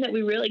it's time that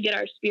we really get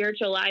our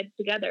spiritual lives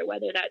together,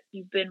 whether that's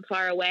you've been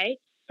far away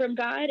from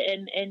God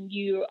and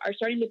you are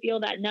starting to feel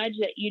that nudge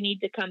that you need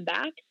to come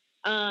back,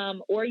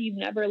 or you've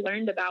never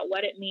learned about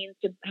what it means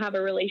to have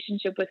a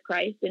relationship with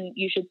Christ and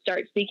you should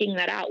start seeking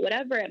that out,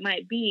 whatever it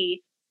might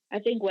be. I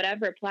think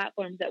whatever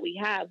platforms that we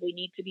have, we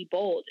need to be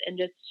bold and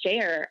just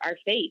share our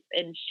faith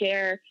and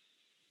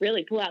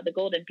really pull out the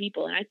golden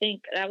people. And I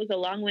think that was a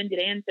long-winded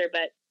answer,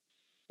 but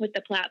with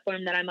the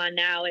platform that I'm on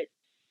now,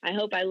 I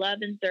hope I love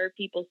and serve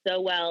people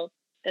so well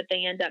that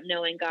they end up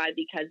knowing God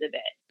because of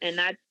it. And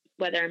that's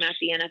whether I'm at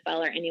the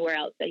NFL or anywhere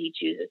else that he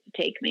chooses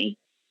to take me.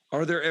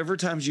 Are there ever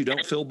times you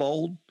don't feel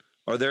bold?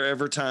 Are there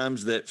ever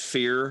times that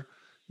fear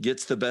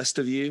gets the best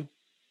of you?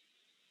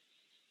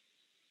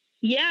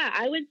 Yeah,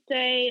 I would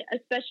say,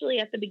 especially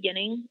at the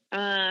beginning,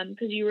 because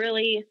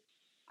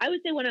I would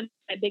say one of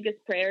my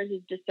biggest prayers is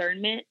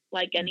discernment,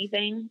 like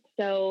anything.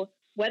 So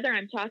whether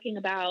I'm talking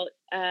about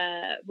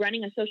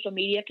running a social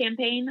media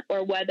campaign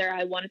or whether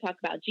I want to talk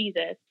about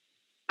Jesus,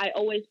 I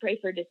always pray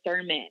for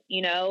discernment.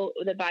 You know,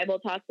 the Bible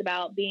talks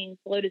about being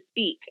slow to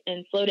speak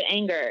and slow to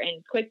anger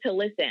and quick to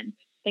listen.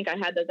 I think I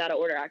had those out of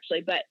order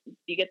actually, but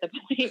you get the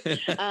point.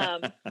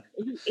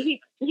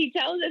 He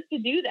tells us to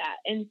do that.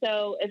 And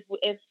so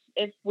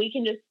if we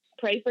can just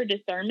pray for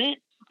discernment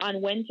on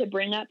when to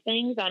bring up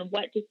things, on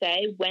what to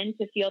say, when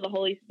to feel the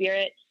Holy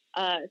Spirit's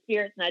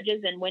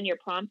nudges, and when you're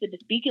prompted to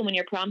speak and when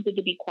you're prompted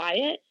to be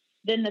quiet,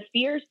 then the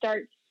fear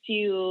starts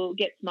to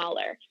get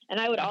smaller. And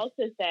I would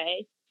also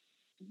say,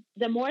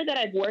 the more that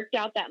I've worked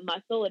out that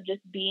muscle of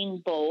just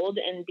being bold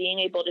and being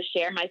able to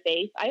share my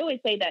faith, I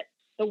always say that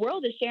the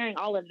world is sharing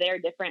all of their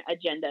different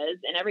agendas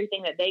and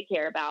everything that they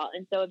care about.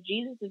 And so if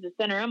Jesus is the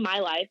center of my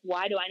life,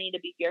 why do I need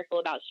to be fearful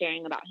about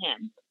sharing about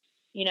him?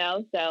 You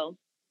know, so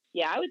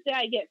yeah, I would say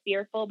I get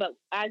fearful, but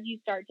as you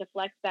start to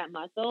flex that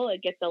muscle,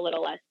 it gets a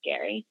little less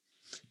scary.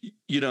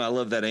 You know, I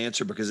love that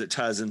answer because it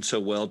ties in so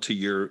well to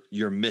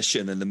your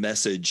mission and the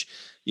message,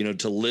 you know,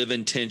 to live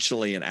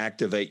intentionally and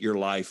activate your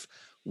life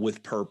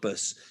with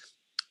purpose.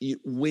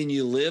 When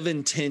you live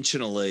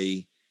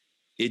intentionally,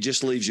 it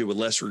just leaves you with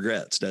less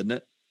regrets, doesn't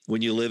it?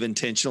 When you live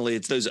intentionally,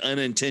 it's those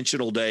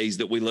unintentional days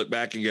that we look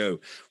back and go,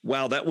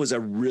 wow, that was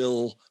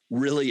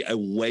really a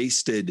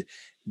wasted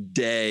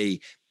day.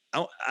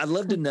 I'd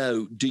love to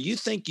know, do you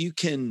think you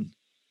can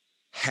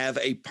have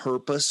a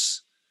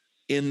purpose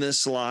in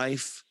this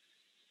life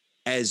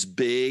as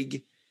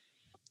big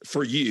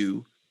for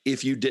you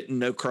if you didn't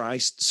know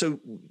Christ? So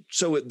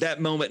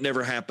that moment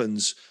never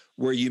happens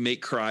where you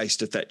meet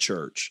Christ at that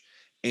church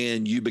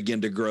and you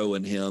begin to grow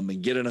in him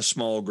and get in a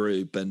small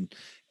group and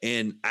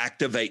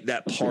activate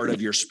that part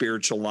of your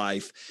spiritual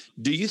life.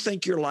 Do you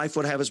think your life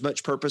would have as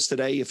much purpose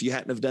today if you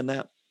hadn't have done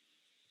that?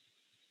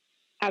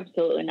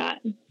 Absolutely not.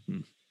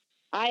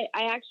 I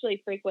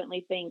actually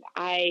frequently think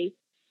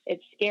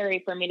it's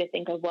scary for me to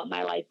think of what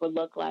my life would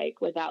look like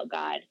without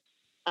God.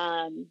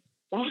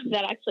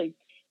 That actually,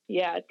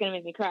 yeah, it's going to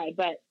make me cry.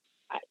 But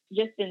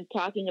just in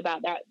talking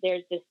about that,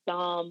 there's this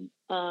Psalm,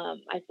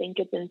 I think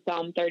it's in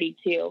Psalm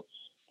 32,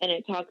 and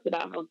it talks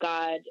about how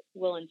God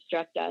will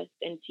instruct us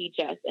and teach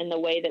us in the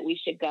way that we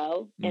should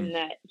go, and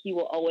that he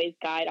will always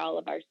guide all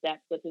of our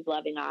steps with his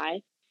loving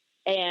eye.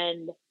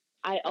 And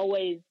I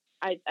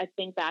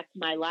think back to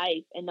my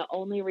life, and the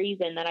only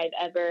reason that I've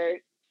ever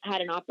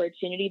had an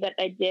opportunity that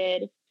I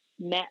did,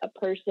 met a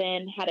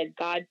person, had a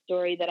God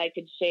story that I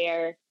could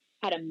share,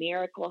 had a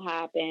miracle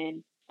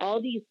happen,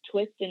 all these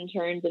twists and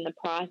turns in the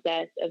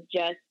process of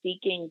just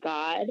seeking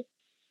God.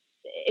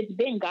 It's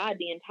been God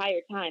the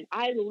entire time.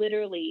 I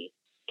literally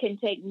can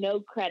take no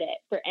credit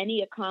for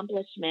any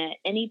accomplishment,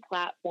 any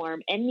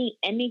platform,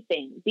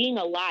 anything, being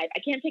alive. I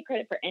can't take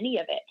credit for any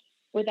of it.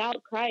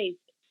 Without Christ,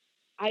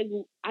 I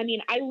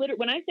literally,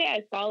 when I say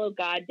I follow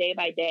God day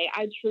by day,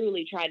 I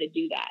truly try to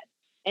do that.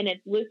 And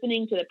it's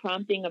listening to the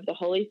prompting of the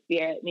Holy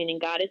Spirit, meaning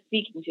God is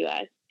speaking to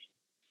us,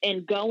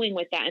 and going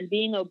with that and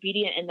being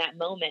obedient in that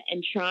moment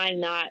and trying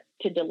not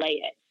to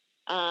delay it.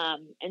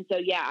 And so,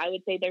 yeah, I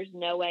would say there's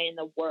no way in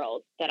the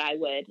world that I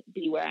would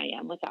be where I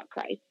am without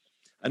Christ.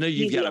 I know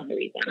you've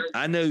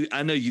I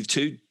know you've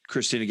too,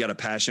 Christina, got a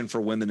passion for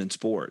women in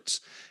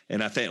sports.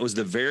 And I think it was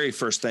the very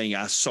first thing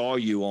I saw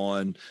you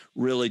on,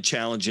 really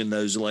challenging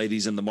those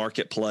ladies in the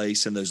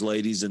marketplace and those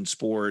ladies in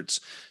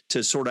sports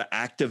to sort of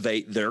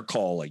activate their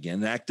calling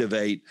and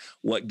activate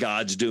what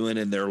God's doing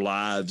in their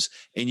lives.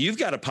 And you've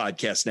got a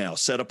podcast now,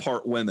 Set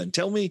Apart Women.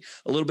 Tell me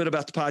a little bit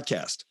about the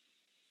podcast.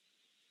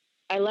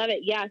 I love it.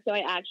 Yeah. So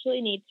I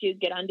actually need to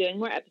get on doing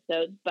more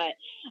episodes, but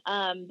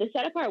the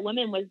Set Apart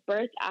Women was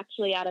birthed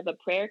actually out of a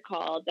prayer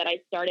call that I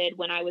started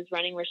when I was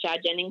running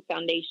Rashad Jennings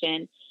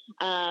Foundation.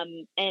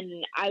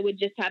 And I would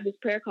just have this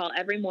prayer call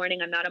every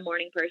morning. I'm not a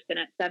morning person,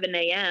 at 7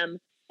 a.m.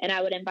 And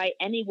I would invite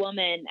any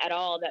woman at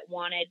all that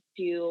wanted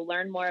to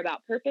learn more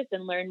about purpose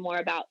and learn more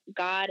about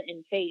God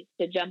and faith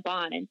to jump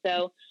on. And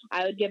so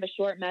I would give a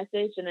short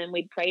message and then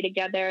we'd pray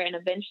together. And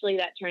eventually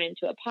that turned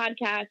into a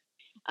podcast.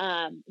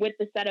 with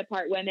the Set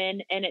Apart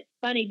Women. And it's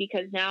funny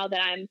because now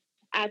that I'm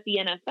at the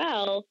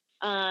NFL,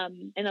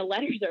 and the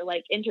letters are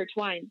like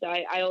intertwined. So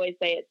I always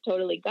say it's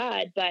totally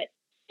God, but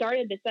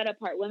started the Set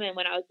Apart Women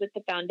when I was with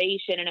the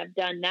foundation, and I've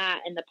done that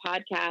in the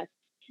podcast.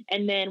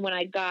 And then when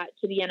I got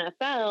to the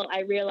NFL,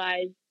 I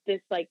realized this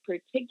like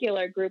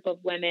particular group of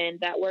women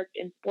that worked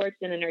in sports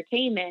and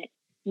entertainment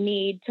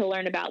need to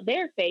learn about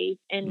their faith.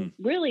 And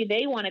really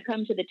they want to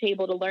come to the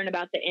table to learn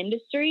about the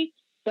industry.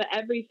 But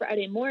every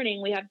Friday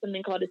morning we have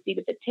something called a seat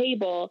at the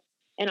table.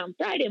 And on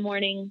Friday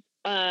morning,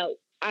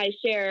 I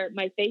share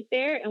my faith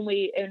there, and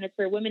it's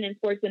for women in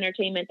sports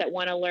entertainment that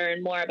want to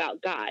learn more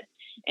about God.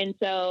 And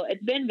so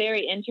it's been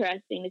very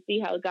interesting to see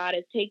how God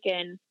has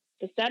taken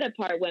the Set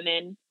Apart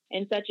Women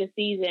in such a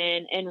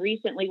season. And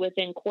recently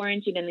within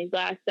quarantine in these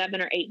last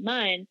 7 or 8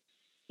 months,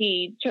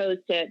 he chose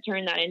to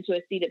turn that into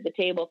a seat at the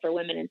table for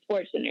women in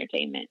sports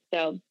entertainment.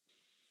 So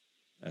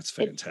that's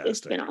fantastic.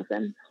 It's been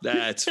awesome.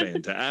 That's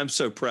fantastic. I'm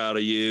so proud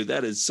of you.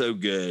 That is so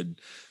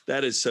good.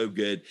 That is so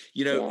good.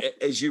 You know,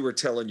 as you were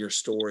telling your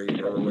story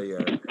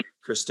earlier,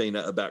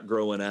 Christina, about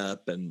growing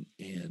up and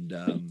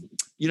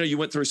you know, you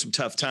went through some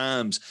tough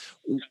times.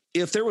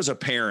 If there was a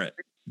parent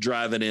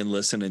driving in,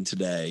 listening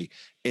today,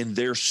 and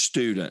their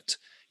student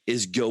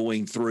is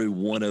going through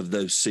one of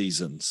those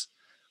seasons,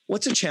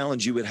 what's a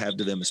challenge you would have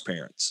to them as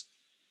parents?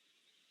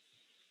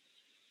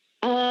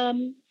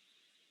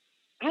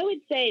 I would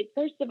say,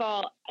 first of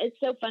all, it's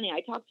so funny.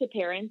 I talk to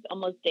parents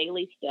almost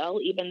daily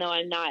still, even though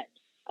I'm not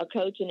a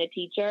coach and a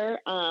teacher.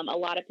 A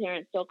lot of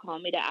parents still call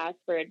me to ask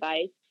for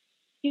advice.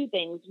 2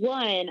 things.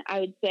 One, I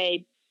would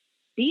say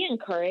be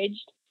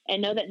encouraged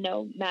and know that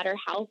no matter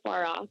how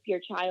far off your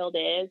child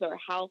is or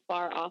how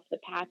far off the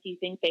path you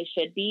think they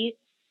should be,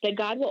 that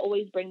God will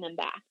always bring them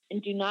back.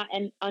 And do not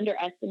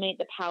underestimate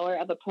the power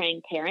of a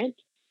praying parent.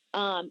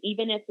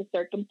 Even if the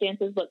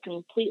circumstances look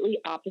completely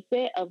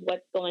opposite of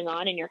what's going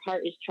on and your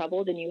heart is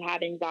troubled and you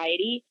have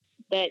anxiety,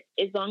 that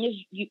as long as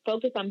you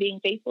focus on being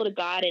faithful to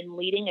God and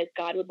leading as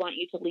God would want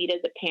you to lead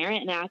as a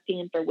parent and asking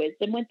him for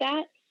wisdom with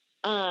that,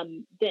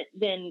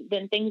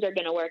 then things are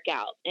going to work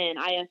out. And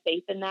I have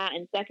faith in that.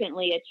 And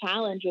secondly, a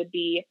challenge would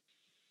be,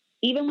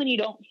 even when you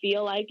don't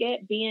feel like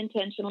it, be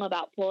intentional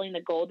about pulling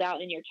the gold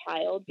out in your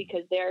child,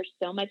 because there's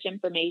so much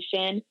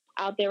information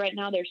out there right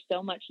now. There's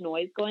so much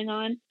noise going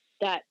on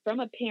that from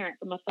a parent,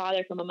 from a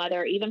father, from a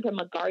mother, or even from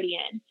a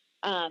guardian,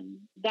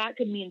 that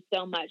could mean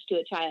so much to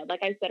a child.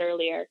 Like I said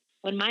earlier,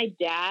 when my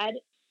dad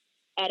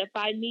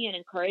edified me and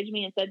encouraged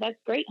me and said, "That's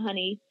great,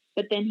 honey,"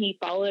 but then he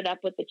followed up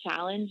with the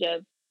challenge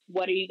of,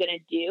 "What are you going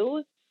to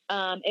do?"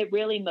 It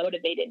really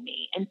motivated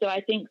me. And so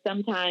I think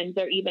sometimes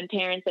there are even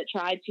parents that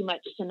try too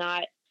much to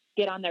not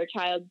get on their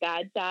child's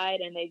bad side,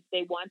 and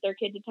they want their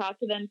kid to talk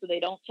to them so they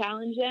don't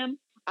challenge them.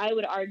 I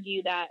would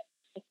argue that,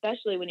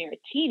 especially when you're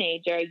a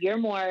teenager, you're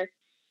more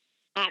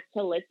apt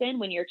to listen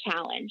when you're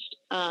challenged,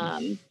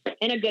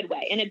 in a good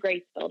way, in a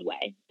grace-filled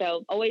way.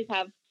 So always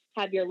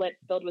have your lips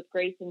filled with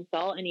grace and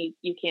salt, and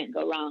you can't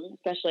go wrong,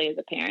 especially as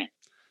a parent.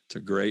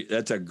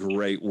 That's a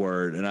great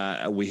word.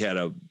 And we had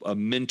a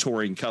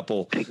mentoring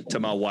couple to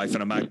my wife,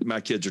 and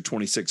my kids are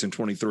 26 and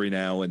 23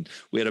 now. And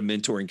we had a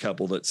mentoring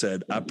couple that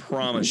said, "I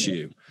promise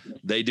you,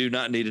 they do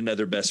not need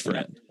another best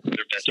friend.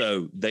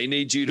 So they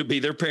need you to be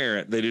their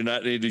parent. They do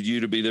not need you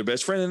to be their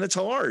best friend." And it's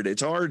hard.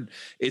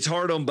 It's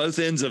hard on both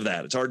ends of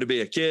that. It's hard to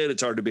be a kid.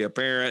 It's hard to be a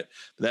parent.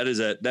 That is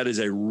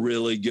a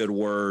really good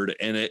word.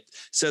 And it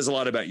says a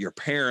lot about your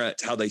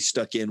parent, how they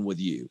stuck in with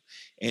you.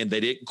 And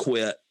they didn't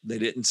quit. They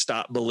didn't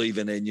stop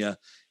believing in you.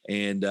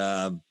 And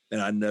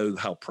I know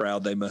how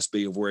proud they must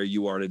be of where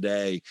you are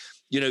today.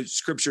 You know,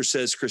 Scripture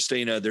says,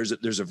 Christina,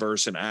 there's a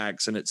verse in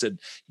Acts, and it said,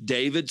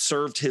 David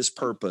served his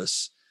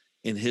purpose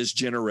in his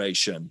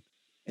generation,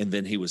 and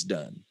then he was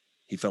done.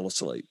 He fell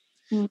asleep.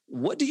 Mm-hmm.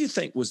 What do you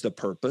think is the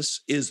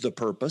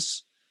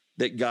purpose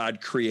that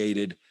God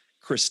created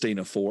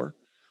Christina for?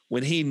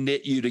 When he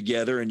knit you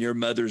together in your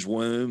mother's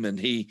womb and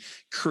he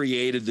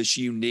created this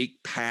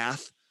unique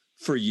path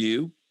for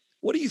you,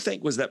 what do you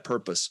think was that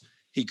purpose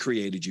he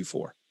created you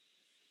for?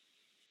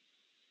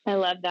 I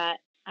love that.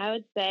 I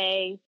would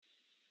say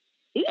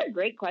these are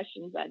great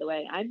questions, by the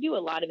way. I do a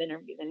lot of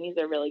interviews and these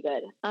are really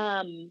good.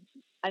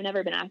 I've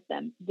never been asked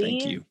them.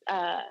 Thank you.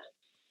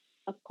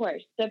 Of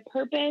course, the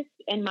purpose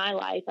in my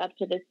life up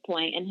to this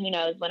point, and who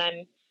knows, when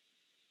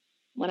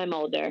I'm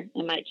older,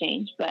 it might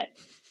change, but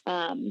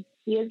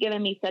he has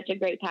given me such a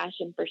great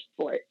passion for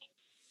sport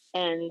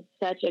and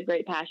such a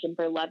great passion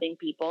for loving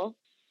people.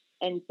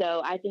 And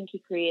so I think he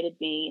created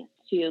me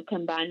to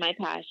combine my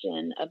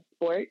passion of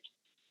sport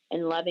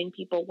and loving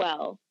people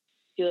well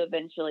to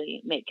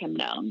eventually make him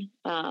known,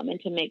 and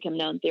to make him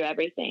known through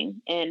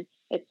everything. And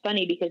it's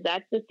funny because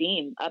that's the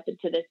theme up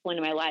to this point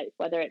in my life,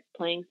 whether it's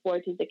playing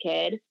sports as a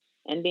kid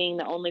and being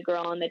the only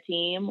girl on the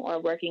team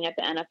or working at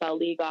the NFL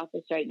league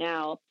office right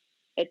now.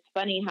 It's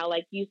funny how,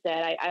 like you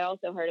said, I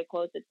also heard a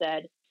quote that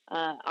said,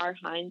 our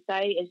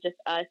hindsight is just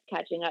us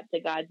catching up to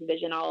God's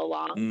vision all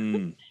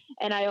along.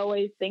 And I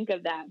always think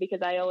of that because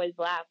I always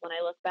laugh when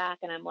I look back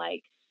and I'm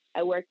like,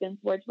 I worked in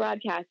sports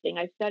broadcasting.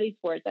 I studied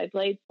sports. I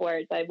played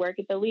sports. I work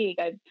at the league.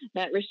 I've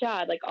met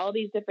Rashad, like all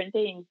these different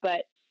things.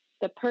 But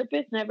the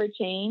purpose never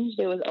changed.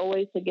 It was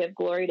always to give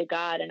glory to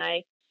God. And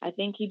I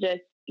think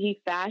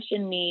he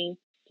fashioned me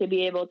to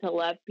be able to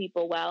love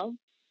people well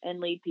and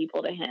lead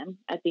people to him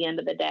at the end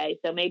of the day.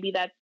 So maybe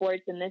that's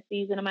sports in this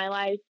season of my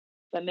life,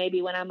 but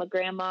maybe when I'm a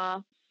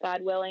grandma,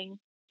 God willing,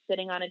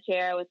 sitting on a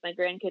chair with my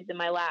grandkids in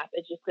my lap,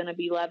 it's just going to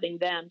be loving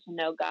them to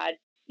know God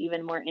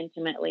even more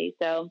intimately.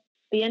 So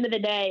at the end of the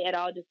day, it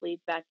all just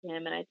leads back to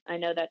him. And I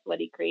know that's what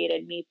he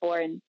created me for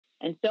and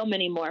so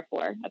many more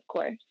for, of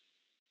course.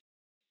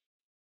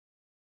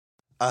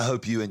 I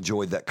hope you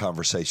enjoyed that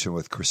conversation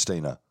with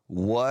Christina.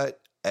 What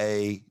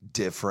a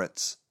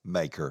difference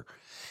maker.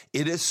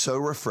 It is so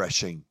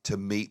refreshing to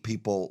meet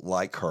people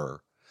like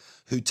her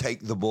who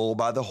take the bull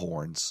by the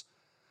horns,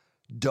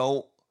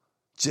 don't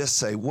just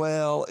say,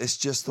 well, it's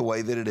just the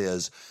way that it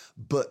is,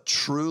 but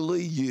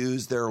truly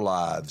use their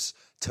lives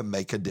to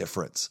make a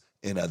difference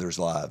in others'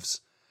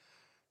 lives.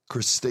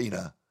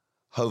 Christina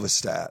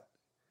Hovestad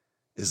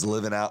is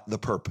living out the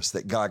purpose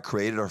that God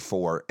created her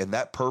for, and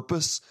that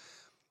purpose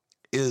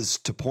is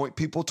to point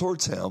people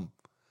towards him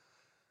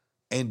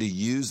and to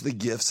use the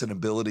gifts and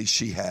abilities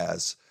she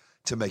has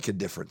to make a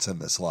difference in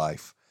this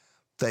life.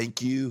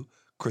 Thank you,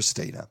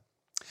 Christina.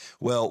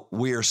 Well,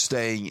 we are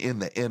staying in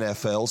the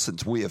NFL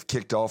since we have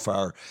kicked off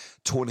our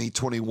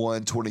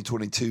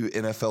 2021-2022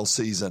 NFL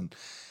season.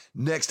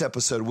 Next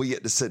episode, we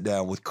get to sit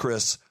down with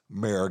Chris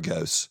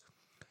Maragos.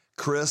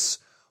 Chris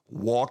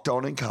walked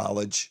on in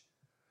college.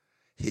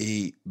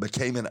 He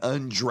became an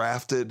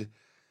undrafted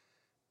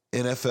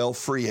NFL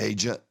free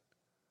agent,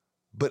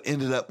 but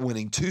ended up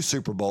winning 2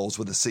 Super Bowls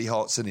with the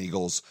Seahawks and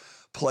Eagles,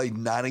 played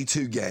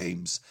 92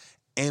 games,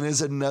 and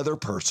is another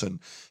person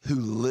who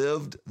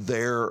lived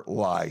their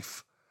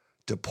life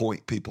to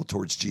point people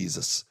towards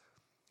Jesus.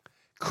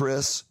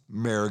 Chris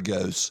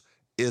Maragos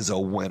is a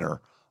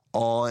winner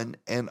on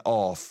and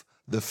off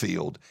the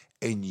field,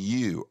 and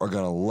you are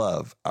going to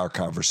love our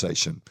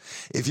conversation.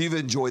 If you've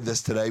enjoyed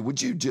this today,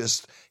 would you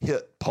just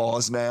hit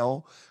pause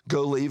now,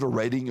 go leave a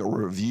rating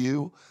or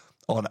review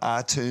on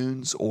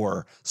iTunes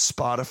or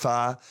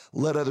Spotify.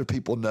 Let other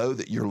people know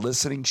that you're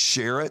listening.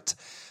 Share it.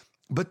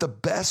 But the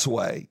best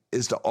way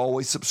is to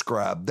always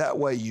subscribe. That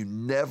way you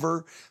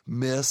never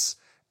miss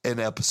an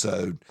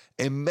episode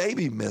and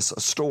maybe miss a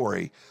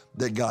story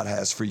that God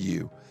has for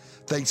you.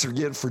 Thanks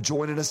again for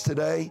joining us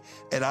today,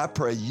 and I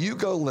pray you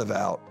go live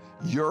out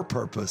your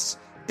purpose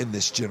in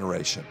this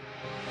generation.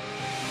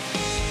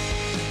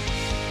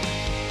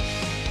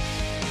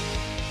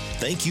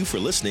 Thank you for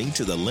listening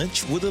to the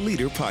Lynch with a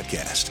Leader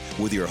podcast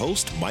with your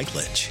host, Mike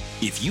Lynch.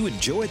 If you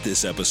enjoyed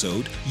this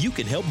episode, you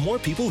can help more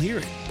people hear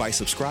it by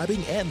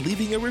subscribing and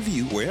leaving a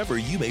review wherever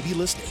you may be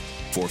listening.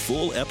 For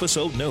full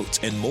episode notes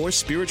and more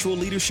spiritual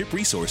leadership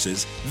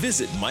resources,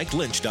 visit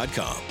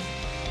MikeLynch.com.